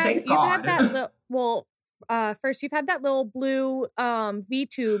 You've had that first you've had that little blue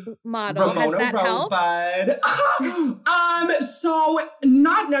VTube model. Ramona Has that Rosebud. So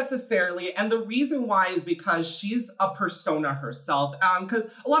not necessarily. And the reason why is because she's a persona herself. Because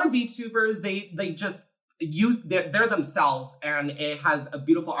a lot of VTubers, they just they're themselves and it has a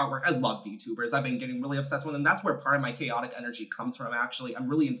beautiful artwork. I love VTubers. I've been getting really obsessed with them. That's where part of my chaotic energy comes from, actually. I'm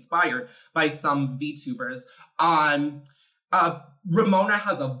really inspired by some VTubers. Ramona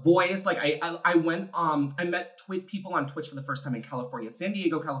has a voice. Like I went, I met people on Twitch for the first time in California, San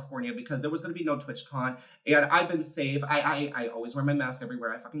Diego, California, because there was going to be no TwitchCon, and I've been safe. I always wear my mask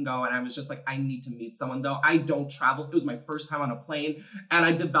everywhere I fucking go, and I was just like, I need to meet someone though. I don't travel. It was my first time on a plane, and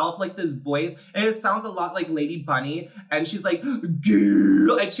I developed like this voice, and it sounds a lot like Lady Bunny, and she's like,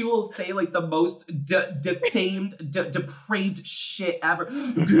 girl, and she will say like the most depraved shit ever.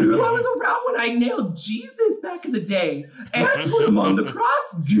 Girl, I was around when I nailed Jesus back in the day, and put him on the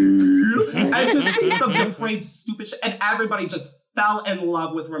cross, girl. And just say some depraved, stupid shit. And everybody just fell in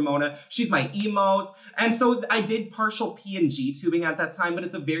love with Ramona. She's my emotes. And so I did partial PNG tubing at that time, but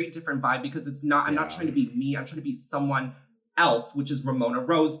it's a very different vibe because it's not, I'm not trying to be me. I'm trying to be someone else, which is Ramona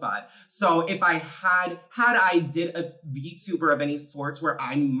Rosebud. So if I I did a VTuber of any sorts where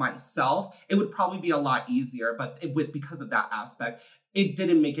I'm myself, it would probably be a lot easier. But because of that aspect, it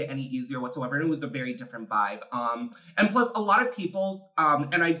didn't make it any easier whatsoever. And it was a very different vibe. And plus a lot of people,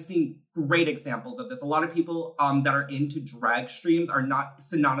 and I've seen great examples of this. A lot of people that are into drag streams are not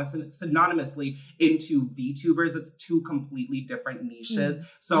synonymously into VTubers. It's two completely different niches.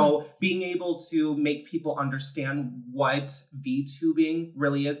 So being able to make people understand what VTubing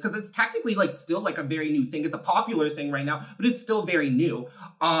really is, because it's technically like still like a very new thing. It's a popular thing right now, but it's still very new,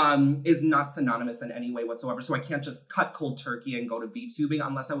 is not synonymous in any way whatsoever. So I can't just cut cold turkey and go to VTubing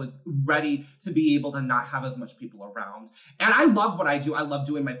unless I was ready to be able to not have as much people around. And I love what I do. I love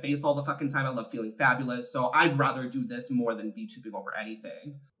doing my face all the fucking time. I love feeling fabulous. So I'd rather do this more than VTubing over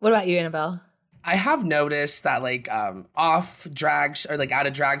anything. What about you, Annabelle? I have noticed that like off drag or like out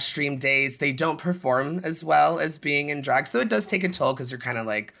of drag stream days, they don't perform as well as being in drag. So it does take a toll because you're kind of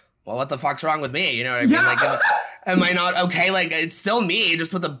like, well, what the fuck's wrong with me? You know what I mean? Like, am I not okay? Like, it's still me,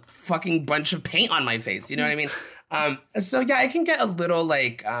 just with a fucking bunch of paint on my face. You know what I mean? So yeah, it can get a little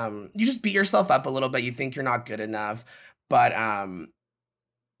like, you just beat yourself up a little bit. You think you're not good enough. But,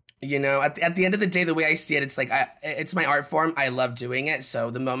 you know, at the end of the day, the way I see it, it's like, it's my art form. I love doing it.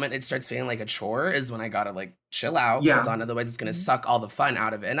 So the moment it starts feeling like a chore is when I gotta like chill out. Hold on, otherwise it's gonna suck all the fun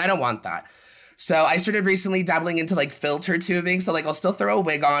out of it. And I don't want that. So I started recently dabbling into like filter tubing. So like I'll still throw a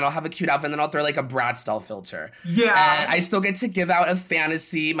wig on, I'll have a cute outfit, and then I'll throw like a Bratz doll filter. Yeah. And I still get to give out a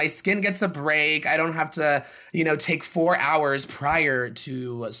fantasy. My skin gets a break. I don't have to, you know, take 4 hours prior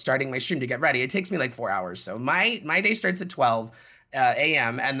to starting my stream to get ready. It takes me like 4 hours. So my day starts at 12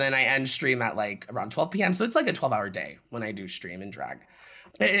 a.m. and then I end stream at like around 12 p.m. So it's like a 12-hour day when I do stream and drag.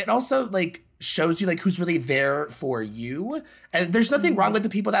 It also like shows you like who's really there for you. And there's nothing wrong with the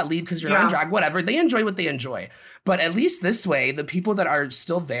people that leave because you're not in drag, whatever. They enjoy what they enjoy. But at least this way, the people that are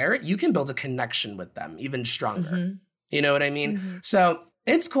still there, you can build a connection with them even stronger. You know what I mean? So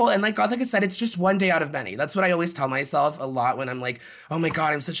it's cool. And like Gothica said, it's just one day out of many. That's what I always tell myself a lot when I'm like, oh my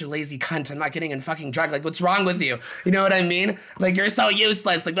God, I'm such a lazy cunt. I'm not getting in fucking drag. Like, what's wrong with you? You know what I mean? Like, you're so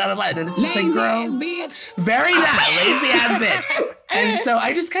useless. Like, blah, blah, blah. And it's just lazy like, girl. Bitch. Very that. Lazy ass bitch. And so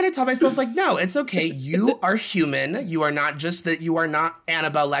I just kind of tell myself like, no, it's okay. You are human. You are not just that. You are not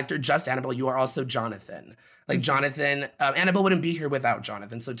Annabelle Lecter, just Annabelle. You are also Jonathan. Like Jonathan, Annabelle wouldn't be here without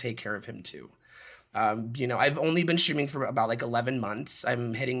Jonathan. So take care of him too. You know, I've only been streaming for about like 11 months.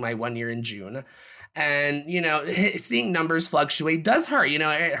 I'm hitting my 1 year in June. And, you know, seeing numbers fluctuate does hurt. You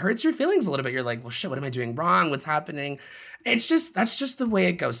know, it hurts your feelings a little bit. You're like, well, shit, what am I doing wrong? What's happening? It's just, that's just the way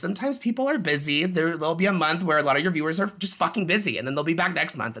it goes. Sometimes people are busy. There'll be a month where a lot of your viewers are just fucking busy. And then they'll be back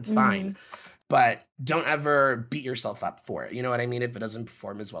next month. It's fine. But don't ever beat yourself up for it. You know what I mean? If it doesn't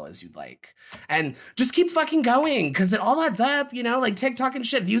perform as well as you'd like. And just keep fucking going because it all adds up, you know? Like TikTok and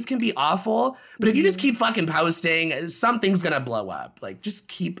shit, views can be awful. But if you just keep fucking posting, something's gonna blow up. Like, just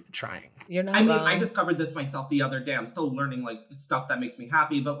keep trying. You're not wrong. I discovered this myself the other day. I'm still learning like stuff that makes me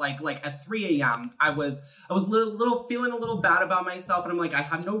happy. But like at 3 a.m., I was little feeling a little bad about myself. And I'm like, I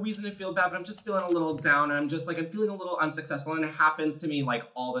have no reason to feel bad, but I'm just feeling a little down. And I'm just like, I'm feeling a little unsuccessful. And it happens to me like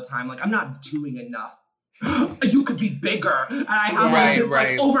all the time. Like, I'm not doing enough. You could be bigger. And I have like this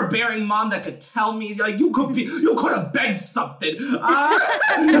like overbearing mom that could tell me like you could have been something. But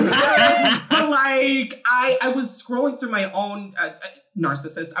like I was scrolling through my own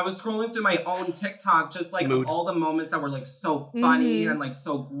narcissist. I was scrolling through my own TikTok, just like all the moments that were like so funny and like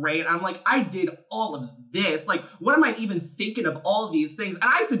so great. I'm like, I did all of this. Like, what am I even thinking of all of these things? And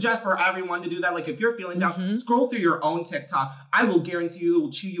I suggest for everyone to do that. Like, if you're feeling down, scroll through your own TikTok. I will guarantee you it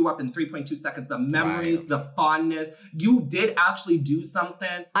will chew you up in 3.2 seconds. The memories, the fondness. You did actually do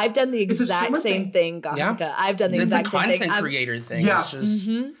something. I've done the exact same thing, Gothica. Yeah. I've done the exact same thing. It's a content creator thing. Yeah. It's just...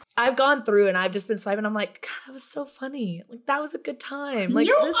 I've gone through and I've just been swiping. I'm like, God, that was so funny. Like, that was a good time. Like,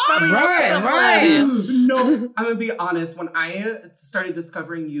 You this probably are helped right. someone. No, I'm gonna be honest. When I started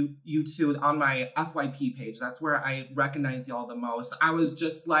discovering you two on my FYP page, that's where I recognize y'all the most. I was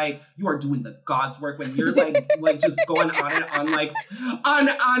just like, you are doing the God's work when you're like just going on it on like on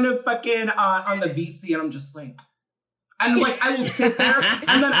a fucking on the VC, and I'm just like. And like I will sit there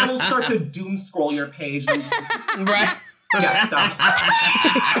and then I will start to doom scroll your page and I'm just like, Right. yeah, done.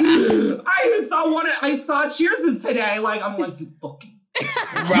 I saw Cheers today. Like I'm like, you fucking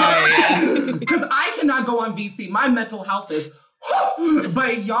Right. because I cannot go on VC. My mental health is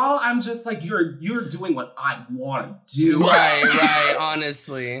but y'all, I'm just like, you're doing what I want to do. Right,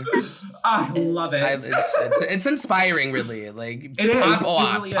 honestly. I love it. It's inspiring, really. Like, It is. pop It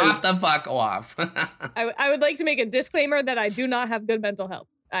off. really Pop is. the fuck off. I would like to make a disclaimer that I do not have good mental health.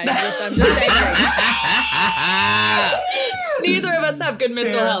 I'm just angry. Neither of us have good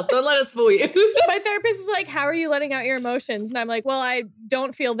mental Yeah. health. Don't let us fool you. My therapist is like, how are you letting out your emotions? And I'm like, well, I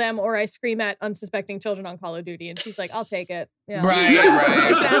don't feel them or I scream at unsuspecting children on Call of Duty. And she's like, I'll take it. Yeah. Right. If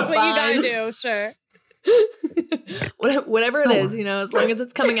that's what you gotta Fine. do, sure. Whatever it is, as long as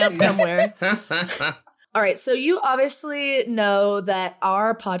it's coming out somewhere. All right. So you obviously know that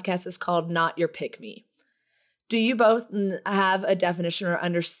our podcast is called Not Your Pick Me. Do you both have a definition or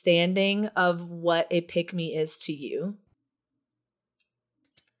understanding of what a pick me is to you?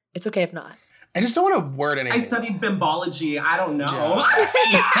 It's okay if not. I just don't want to word anything. I studied bimbology. I don't know.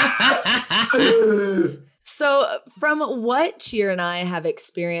 So from what Cheer and I have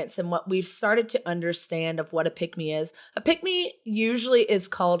experienced and what we've started to understand of what a pick-me is, a pick-me usually is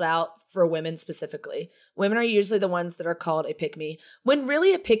called out for women specifically. Women are usually the ones that are called a pick-me, when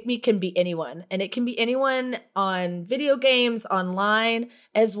really a pick-me can be anyone. And it can be anyone on video games, online,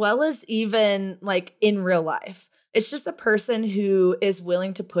 as well as even like in real life. It's just a person who is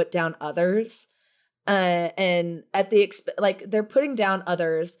willing to put down others and at the they're putting down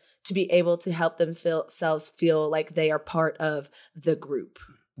others to be able to help themselves feel like they are part of the group.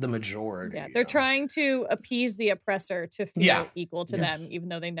 The majority. Yeah, they're trying to appease the oppressor to feel Yeah. equal to them, even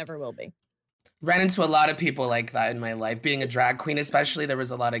though they never will be. Ran into a lot of people like that in my life. Being a drag queen, especially, there was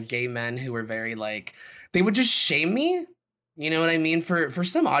a lot of gay men who were very like, they would just shame me. You know what I mean? For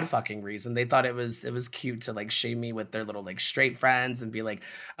some odd fucking reason. They thought it was cute to like shame me with their little like straight friends and be like,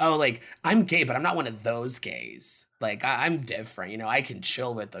 oh, like I'm gay, but I'm not one of those gays. Like I'm different, I can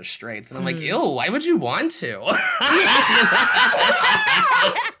chill with those straights. And I'm like, ew, why would you want to?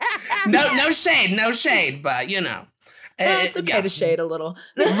 no shade, but It's okay to shade a little.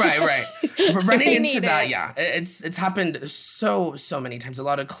 right. Running They into need that, it. yeah, it's happened so many times. A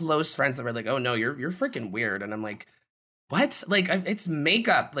lot of close friends that were like, "Oh no, you're freaking weird," and I'm like, "What? Like, it's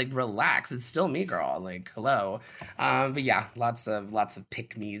makeup. Like, relax. It's still me, girl. Like, hello." But yeah, lots of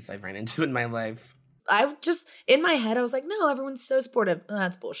pick-me's I've ran into in my life. I just, in my head, I was like, no, everyone's so supportive. Oh,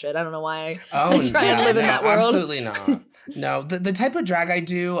 that's bullshit. I don't know why Oh, I try and live in that world. Absolutely not. No, the type of drag I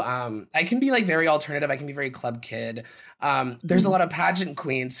do, I can be like very alternative. I can be very club kid. There's a lot of pageant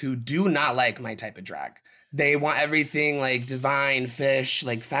queens who do not like my type of drag. They want everything like divine, fish,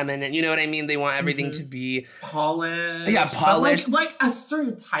 like feminine. You know what I mean? They want everything to be Polished. Yeah, polished. But like a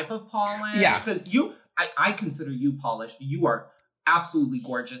certain type of polish. Yeah. Because I consider you polished. You are absolutely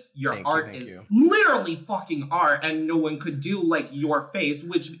gorgeous. Your Thank you, art thank is you. literally fucking art, and no one could do like your face,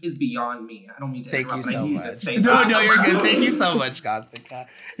 which is beyond me. I don't mean to Thank you interrupt, but I so need to much. say No, that. you're good. Thank you so much, Gothica.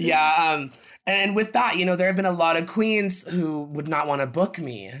 Yeah, and with that, there have been a lot of queens who would not want to book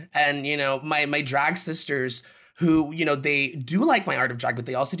me. And, my drag sisters who, they do like my art of drag, but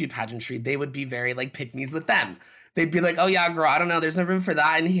they also do pageantry. They would be very like pick-me's with them. They'd be like, oh yeah, girl, I don't know. There's no room for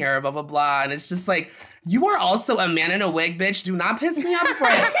that in here, blah, blah, blah. And it's just like, you are also a man in a wig, bitch. Do not piss me off before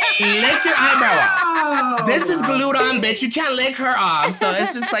I lick your eyebrow off. Oh, This is glued on, bitch. You can't lick her off. So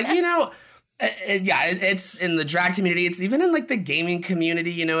it's just like, it's in the drag community. It's even in like the gaming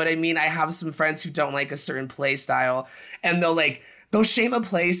community. You know what I mean? I have some friends who don't like a certain play style, and they'll shame a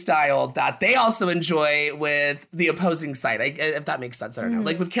play style that they also enjoy with the opposing side. If that makes sense, I don't know.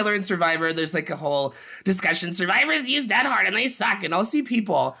 Like with Killer and Survivor, there's like a whole discussion. Survivors use Dead Hard and they suck. And I'll see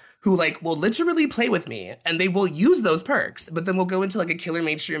people who like will literally play with me and they will use those perks, but then we'll go into like a Killer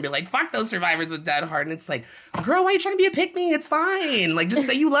mainstream and be like, fuck those survivors with Dead Hard. And it's like, girl, why are you trying to be a pick-me? It's fine. Like, just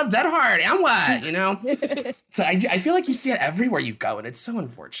say you love Dead Hard and what, So I feel like you see it everywhere you go, and it's so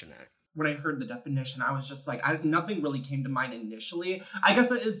unfortunate. When I heard the definition, I was just like, nothing really came to mind initially. I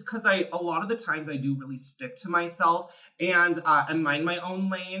guess it's because a lot of the times I do really stick to myself and mind my own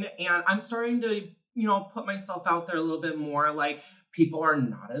lane. And I'm starting to, put myself out there a little bit more. Like, people are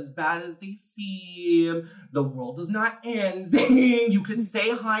not as bad as they seem. The world is not ending. You can say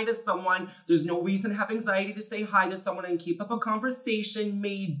hi to someone. There's no reason to have anxiety to say hi to someone and keep up a conversation,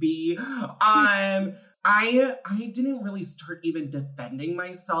 maybe. I didn't really start even defending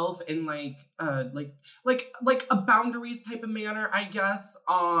myself in like a boundaries type of manner, I guess.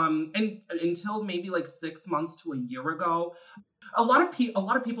 And until maybe like 6 months to a year ago. A lot of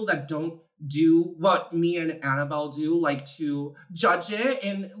people that don't do what me and Annabelle do, like to judge it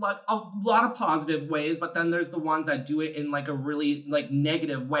in like a lot of positive ways, but then there's the ones that do it in like a really like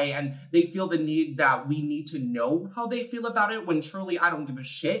negative way, and they feel the need that we need to know how they feel about it, when truly I don't give a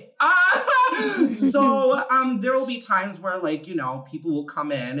shit. So there will be times where, like, you know, people will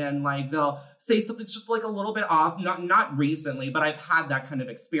come in and like they'll say something just like a little bit off. Not recently, but I've had that kind of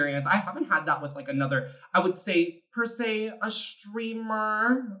experience. I haven't had that with like another, I would say per se, a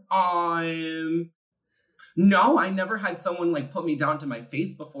streamer. No, I never had someone like put me down to my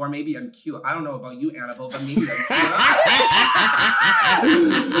face before. Maybe I'm cute. I don't know about you, Annabelle, but maybe I'm cute.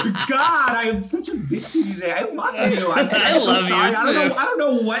 God, I am such a bitch to you today. I love you. I love you too. I don't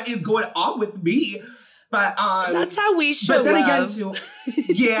know what is going on with me. But that's how we show love. But then again, too,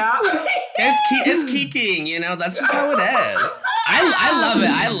 yeah, it's kikiing, you know. That's just how it is.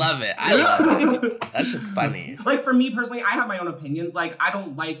 I love it. That shit's funny. Like, for me personally, I have my own opinions. Like, I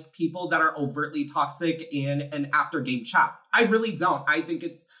don't like people that are overtly toxic in an after game chat. I really don't. I think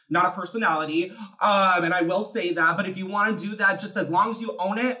it's not a personality. And I will say that. But if you want to do that, just as long as you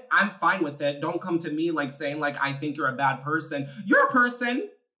own it, I'm fine with it. Don't come to me like saying like I think you're a bad person. You're a person.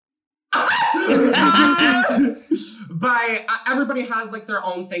 But everybody has like their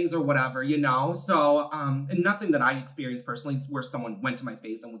own things or whatever, you know. So and nothing that I experienced personally is where someone went to my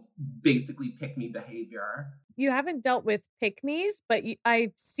face and was basically pick me behavior. You haven't dealt with pick me's, but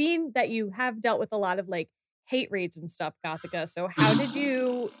I've seen that you have dealt with a lot of like hate raids and stuff, Gothika. So how did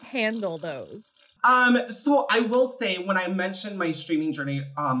you handle those? So I will say, when I mentioned my streaming journey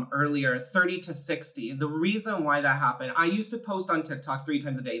earlier, 30 to 60, the reason why that happened, I used to post on TikTok 3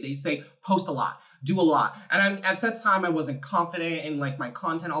 times a day. They say post a lot, do a lot. And at that time, I wasn't confident in like my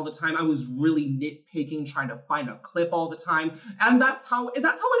content all the time. I was really nitpicking, trying to find a clip all the time. And that's how it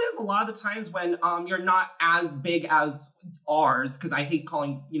is a lot of the times when you're not as big as ours, because I hate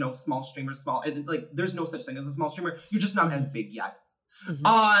calling, you know, small streamers small. Like, there's no such thing as a small streamer. You're just not as big yet.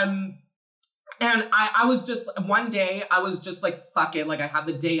 Mm-hmm. And I was just, one day, I was just like, fuck it. Like, I had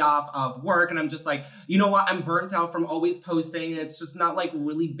the day off of work and I'm just like, you know what? I'm burnt out from always posting. It's just not like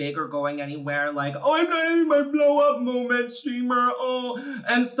really big or going anywhere. Like, oh, I'm not in my blow up moment, streamer. Oh.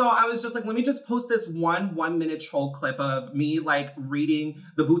 And so I was just like, let me just post this 1 minute troll clip of me like reading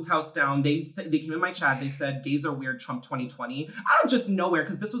The Boots House Down. They came in my chat. They said, gays are weird, Trump 2020. Out of just nowhere,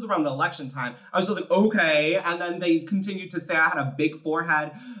 because this was around the election time. I was just like, okay. And then they continued to say I had a big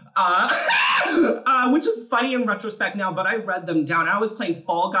forehead. Which is funny in retrospect now, but I read them down. I was playing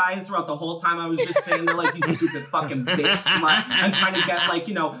Fall Guys throughout the whole time. I was just sitting there like, you stupid fucking bitch slut, and trying to get like,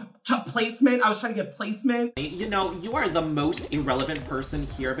 you know, placement. I was trying to get placement. You know, you are the most irrelevant person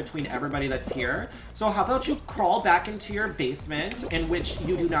here between everybody that's here. So how about you crawl back into your basement, in which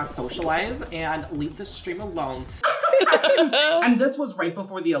you do not socialize, and leave the stream alone. And this was right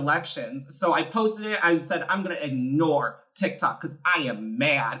before the elections. So I posted it. I said, I'm going to ignore TikTok because I am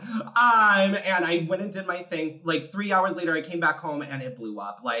mad. And I went and did my thing. Like 3 hours later, I came back home and it blew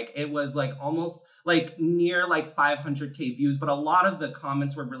up. Like, it was like almost like near like 500K views, but a lot of the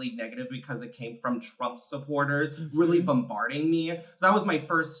comments were really negative because it came from Trump supporters really bombarding me. So that was my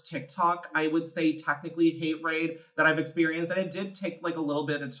first TikTok, I would say, technically hate raid that I've experienced. And it did take like a little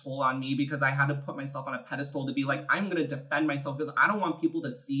bit of toll on me because I had to put myself on a pedestal to be like, I'm going to defend myself because I don't want people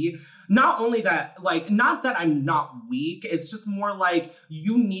to see, not only that, like, not that I'm not weak, it's just more like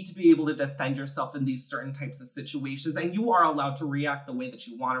you need to be able to defend yourself in these certain types of situations. And you are allowed to react the way that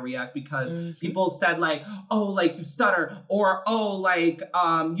you want to react because people said like, oh, like you stutter, or oh, like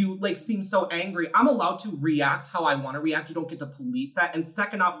you like seem so angry. I'm allowed to react how I want to react. You don't get to police that. And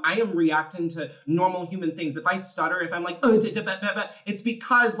second off, I am reacting to normal human things. If I stutter, if I'm like, it's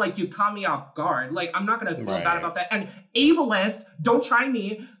because like you caught me off guard. Like, I'm not gonna feel bad about that. And ableist, don't try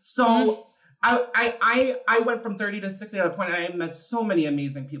me. So I went from 30 to 60 at a point. I met so many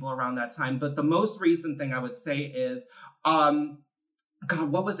amazing people around that time. But the most recent thing I would say is,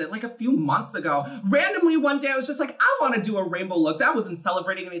 God, what was it? Like a few months ago, randomly one day I was just like, I want to do a rainbow look. That wasn't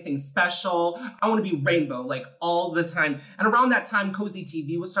celebrating anything special. I want to be rainbow like all the time. And around that time, Cozy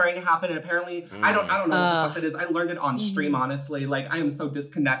TV was starting to happen. And apparently, I don't know what the fuck that is. I learned it on stream, honestly. Like, I am so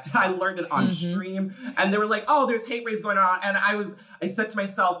disconnected. I learned it on stream. And they were like, oh, there's hate raids going on. And I said to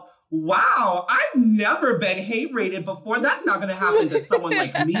myself, wow, I've never been hate rated before. That's not gonna happen to someone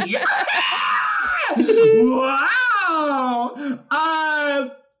like me. Wow.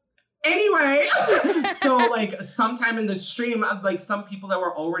 Anyway, so like sometime in the stream, like some people that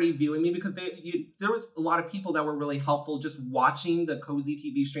were already viewing me, because there was a lot of people that were really helpful just watching the Cozy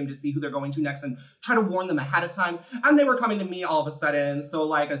TV stream to see who they're going to next and try to warn them ahead of time. And they were coming to me all of a sudden. So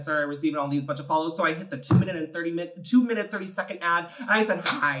like I started receiving all these bunch of follows. So I hit the 2 minute 30 second ad. And I said,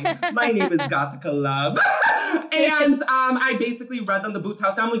 hi, my name is Gothica Love. And I basically read them the Boots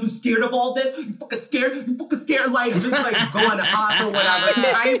House down. I'm like, you scared of all this? You fucking scared? You fucking scared? Like just like going off or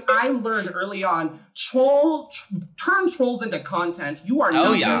whatever. I learned early on, turn trolls into content. You are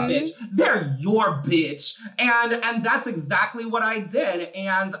not your bitch. They're your bitch. And that's exactly what I did.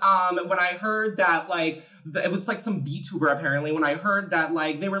 And when I heard that, like, it was like some VTuber apparently, when I heard that,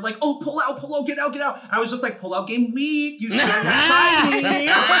 like, they were like, oh, pull out, get out. I was just like, pull out game week. You should have tried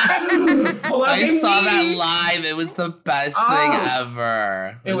me. Pull out I game saw week. that live. It was the best thing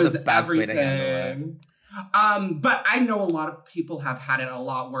ever. It was the best way to handle it. But I know a lot of people have had it a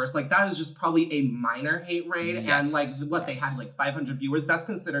lot worse. Like that is just probably a minor hate raid. Yes, and like what they had like 500 viewers, that's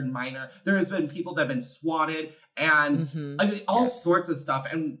considered minor. There has been people that have been swatted and I mean, all sorts of stuff.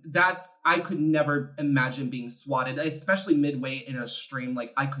 And I could never imagine being swatted, especially midway in a stream.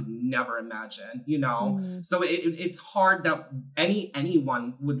 Like I could never imagine, you know? So it's hard that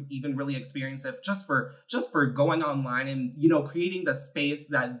anyone would even really experience it just for going online and, you know, creating the space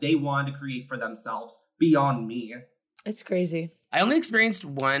that they wanted to create for themselves. Beyond me. It's crazy. I only experienced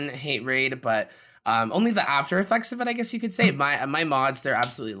one hate raid, but only the after effects of it, I guess you could say. My mods, they're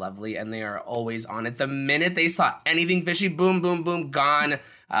absolutely lovely, and they are always on it. The minute they saw anything fishy, boom, boom, boom, gone.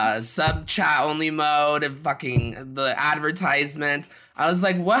 Sub chat only mode, and fucking the advertisements. I was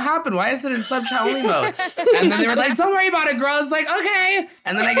like, what happened? Why is it in sub chat only mode? And then they were like, don't worry about it, girl. I was like, okay.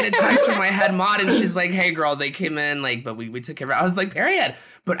 And then I get a text from my head mod, and she's like, hey, girl, they came in, like, but we took care of it. I was like, period.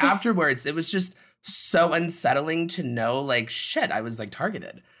 But afterwards, it was just so unsettling to know, like, shit, I was like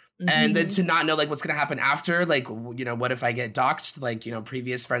targeted. And then to not know like what's gonna happen after, like, you know, what if I get doxxed? Like, you know,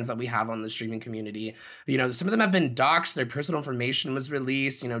 previous friends that we have on the streaming community, you know, some of them have been doxxed, their personal information was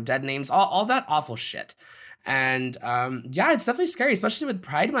released, you know, dead names, all that awful shit. And yeah, it's definitely scary, especially with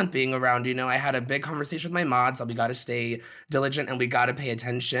Pride Month being around. You know, I had a big conversation with my mods that we gotta stay diligent and we gotta pay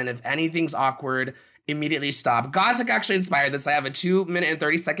attention. If anything's awkward, immediately stop. Gothic actually inspired this. I have a 2 minute and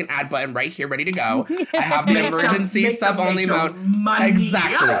 30 second ad button right here ready to go. I have the emergency sub only mode.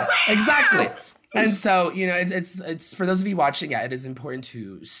 Exactly. And so, you know, it's for those of you watching, yeah, it is important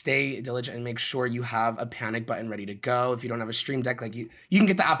to stay diligent and make sure you have a panic button ready to go. If you don't have a Stream Deck, like you can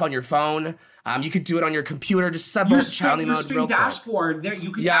get the app on your phone. You could do it on your computer, just sub your Stream dashboard. There,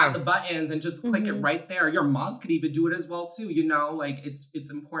 you could add the buttons and just click it right there. Your mods could even do it as well too. You know, like it's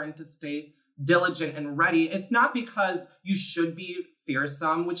important to stay diligent and ready. It's not because you should be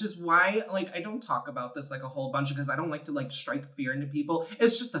fearsome, which is why, like, I don't talk about this like a whole bunch because I don't like to like strike fear into people.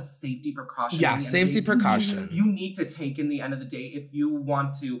 It's just a safety precaution. Yeah, safety precaution. You need to take in the end of the day if you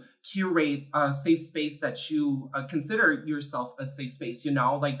want to curate a safe space that you consider yourself a safe space. You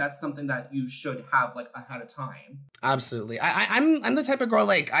know, like that's something that you should have like ahead of time. Absolutely. I'm the type of girl,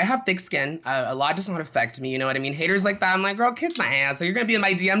 like, I have thick skin. A lot does not affect me, you know what I mean? Haters like that, I'm like, girl, kiss my ass. So you're gonna be in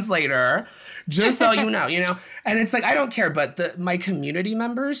my DMs later, just so you know, you know? And it's like, I don't care, but my community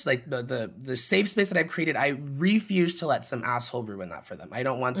members, like the safe space that I've created, I refuse to let some asshole ruin that for them. I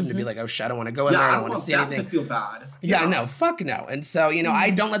don't want them to be like, oh shit, I don't want to go in there, I don't want to see anything. To feel bad. Yeah, no, fuck no. And so, you know,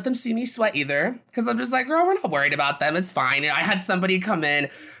 I don't let them see me sweat either, because I'm just like, girl, we're not worried about them. It's fine. I had somebody come in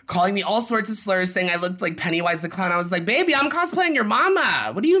calling me all sorts of slurs, saying I looked like Pennywise the Clown. I was like, baby, I'm cosplaying your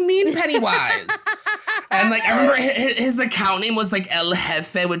mama. What do you mean, Pennywise? And like, I remember his account name was like El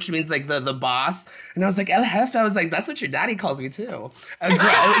Jefe, which means like the boss. And I was like, El Jefe. I was like, that's what your daddy calls me too. You know what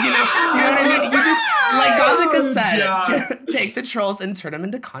I mean? You just, like Gothica said, take the trolls and turn them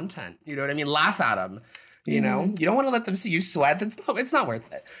into content. You know what I mean? Laugh at them. You know, you don't want to let them see you sweat. It's not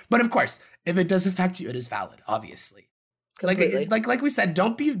worth it. But of course, if it does affect you, it is valid, obviously. Completely. Like we said,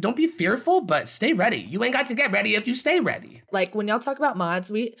 don't be fearful, but stay ready. You ain't got to get ready if you stay ready. Like when y'all talk about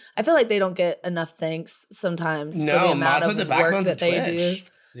mods, I feel like they don't get enough thanks sometimes. No, for the amount mods of are the work backbones that of they Twitch.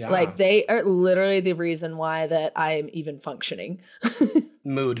 do. Yeah. Like they are literally the reason why that I am even functioning.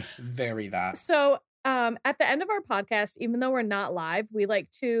 Mood, very that. So at the end of our podcast, even though we're not live, we like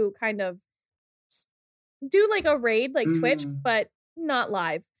to kind of do like a raid like Twitch, but not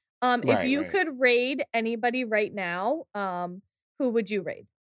live. If you could raid anybody right now, who would you raid?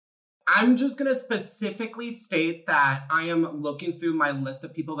 I'm just going to specifically state that I am looking through my list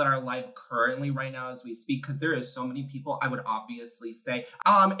of people that are live currently right now as we speak, because there is so many people I would obviously say.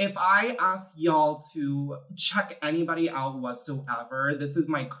 If I ask y'all to check anybody out whatsoever, this is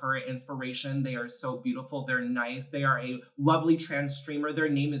my current inspiration. They are so beautiful. They're nice. They are a lovely trans streamer. Their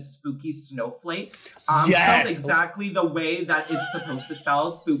name is Spooky Snowflake. Yes! Spelled exactly the way that it's supposed to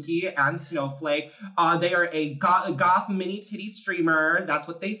spell, Spooky and Snowflake. They are a goth mini titty streamer. That's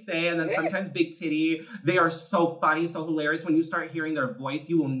what they say. And then sometimes big titty. They are so funny, so hilarious. When you start hearing their voice,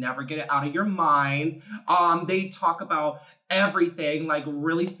 you will never get it out of your minds. They talk about everything, like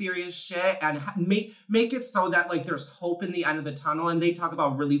really serious shit, and make it so that like there's hope in the end of the tunnel. And they talk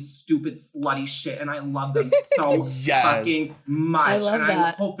about really stupid, slutty shit, and I love them so fucking much. I love and that.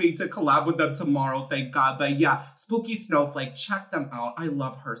 I'm hoping to collab with them tomorrow, thank God. But yeah, Spooky Snowflake, check them out. I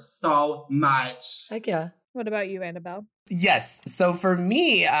love her so much. Heck yeah. What about you, Annabelle? Yes. So for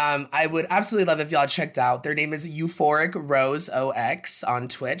me, I would absolutely love if y'all checked out. Their name is Euphoric Rose OX on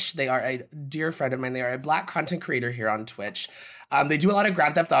Twitch. They are a dear friend of mine. They are a Black content creator here on Twitch. They do a lot of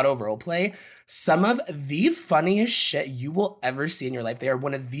Grand Theft Auto roleplay. Some of the funniest shit you will ever see in your life. They are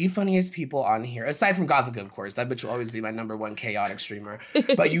one of the funniest people on here, aside from Gothica, of course. That bitch will always be my number one chaotic streamer.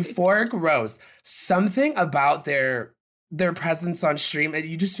 But Euphoric Rose, something about their presence on stream, and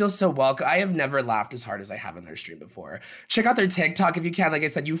you just feel so welcome. I have never laughed as hard as I have in their stream before. Check out their TikTok if you can. Like I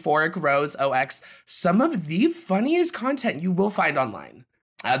said, Euphoric Rose OX. Some of the funniest content you will find online.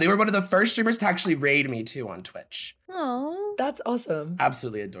 They were one of the first streamers to actually raid me too on Twitch. Oh, That's awesome.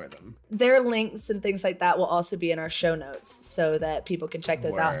 Absolutely adore them. Their links and things like that will also be in our show notes so that people can check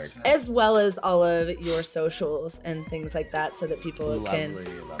those out, Word. as well as all of your socials and things like that so that people can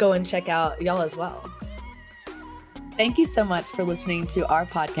go and check out y'all as well. Thank you so much for listening to our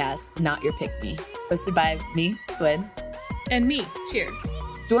podcast, Not Your Pick Me, hosted by me, Squid. and me, Cheer.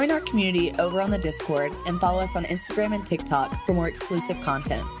 Join our community over on the Discord and follow us on Instagram and TikTok for more exclusive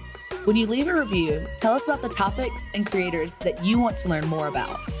content. When you leave a review, tell us about the topics and creators that you want to learn more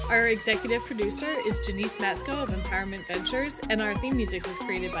about. Our executive producer is Janice Matsko of Empowerment Ventures, and our theme music was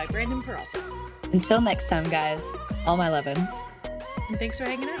created by Brandon Peralta. Until next time, guys, all my lovins. And thanks for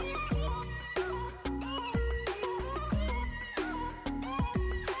hanging out.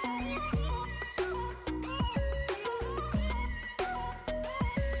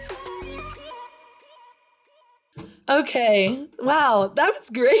 Okay. Wow, that was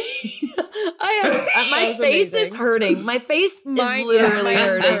great. My was face is amazing. hurting. My face Mine- is literally yeah, mine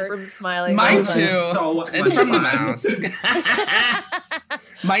hurting hurts. from smiling. Mine all the time. too. So It's much from the fun. mask.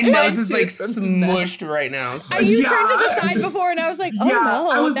 My nose is too, like from the mask. smushed right now. So. You Yeah. turned to the side before, and I was like, oh Yeah, no.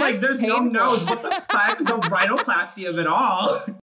 I was that's like, there's painful. no nose. What the fuck? The rhinoplasty of it all.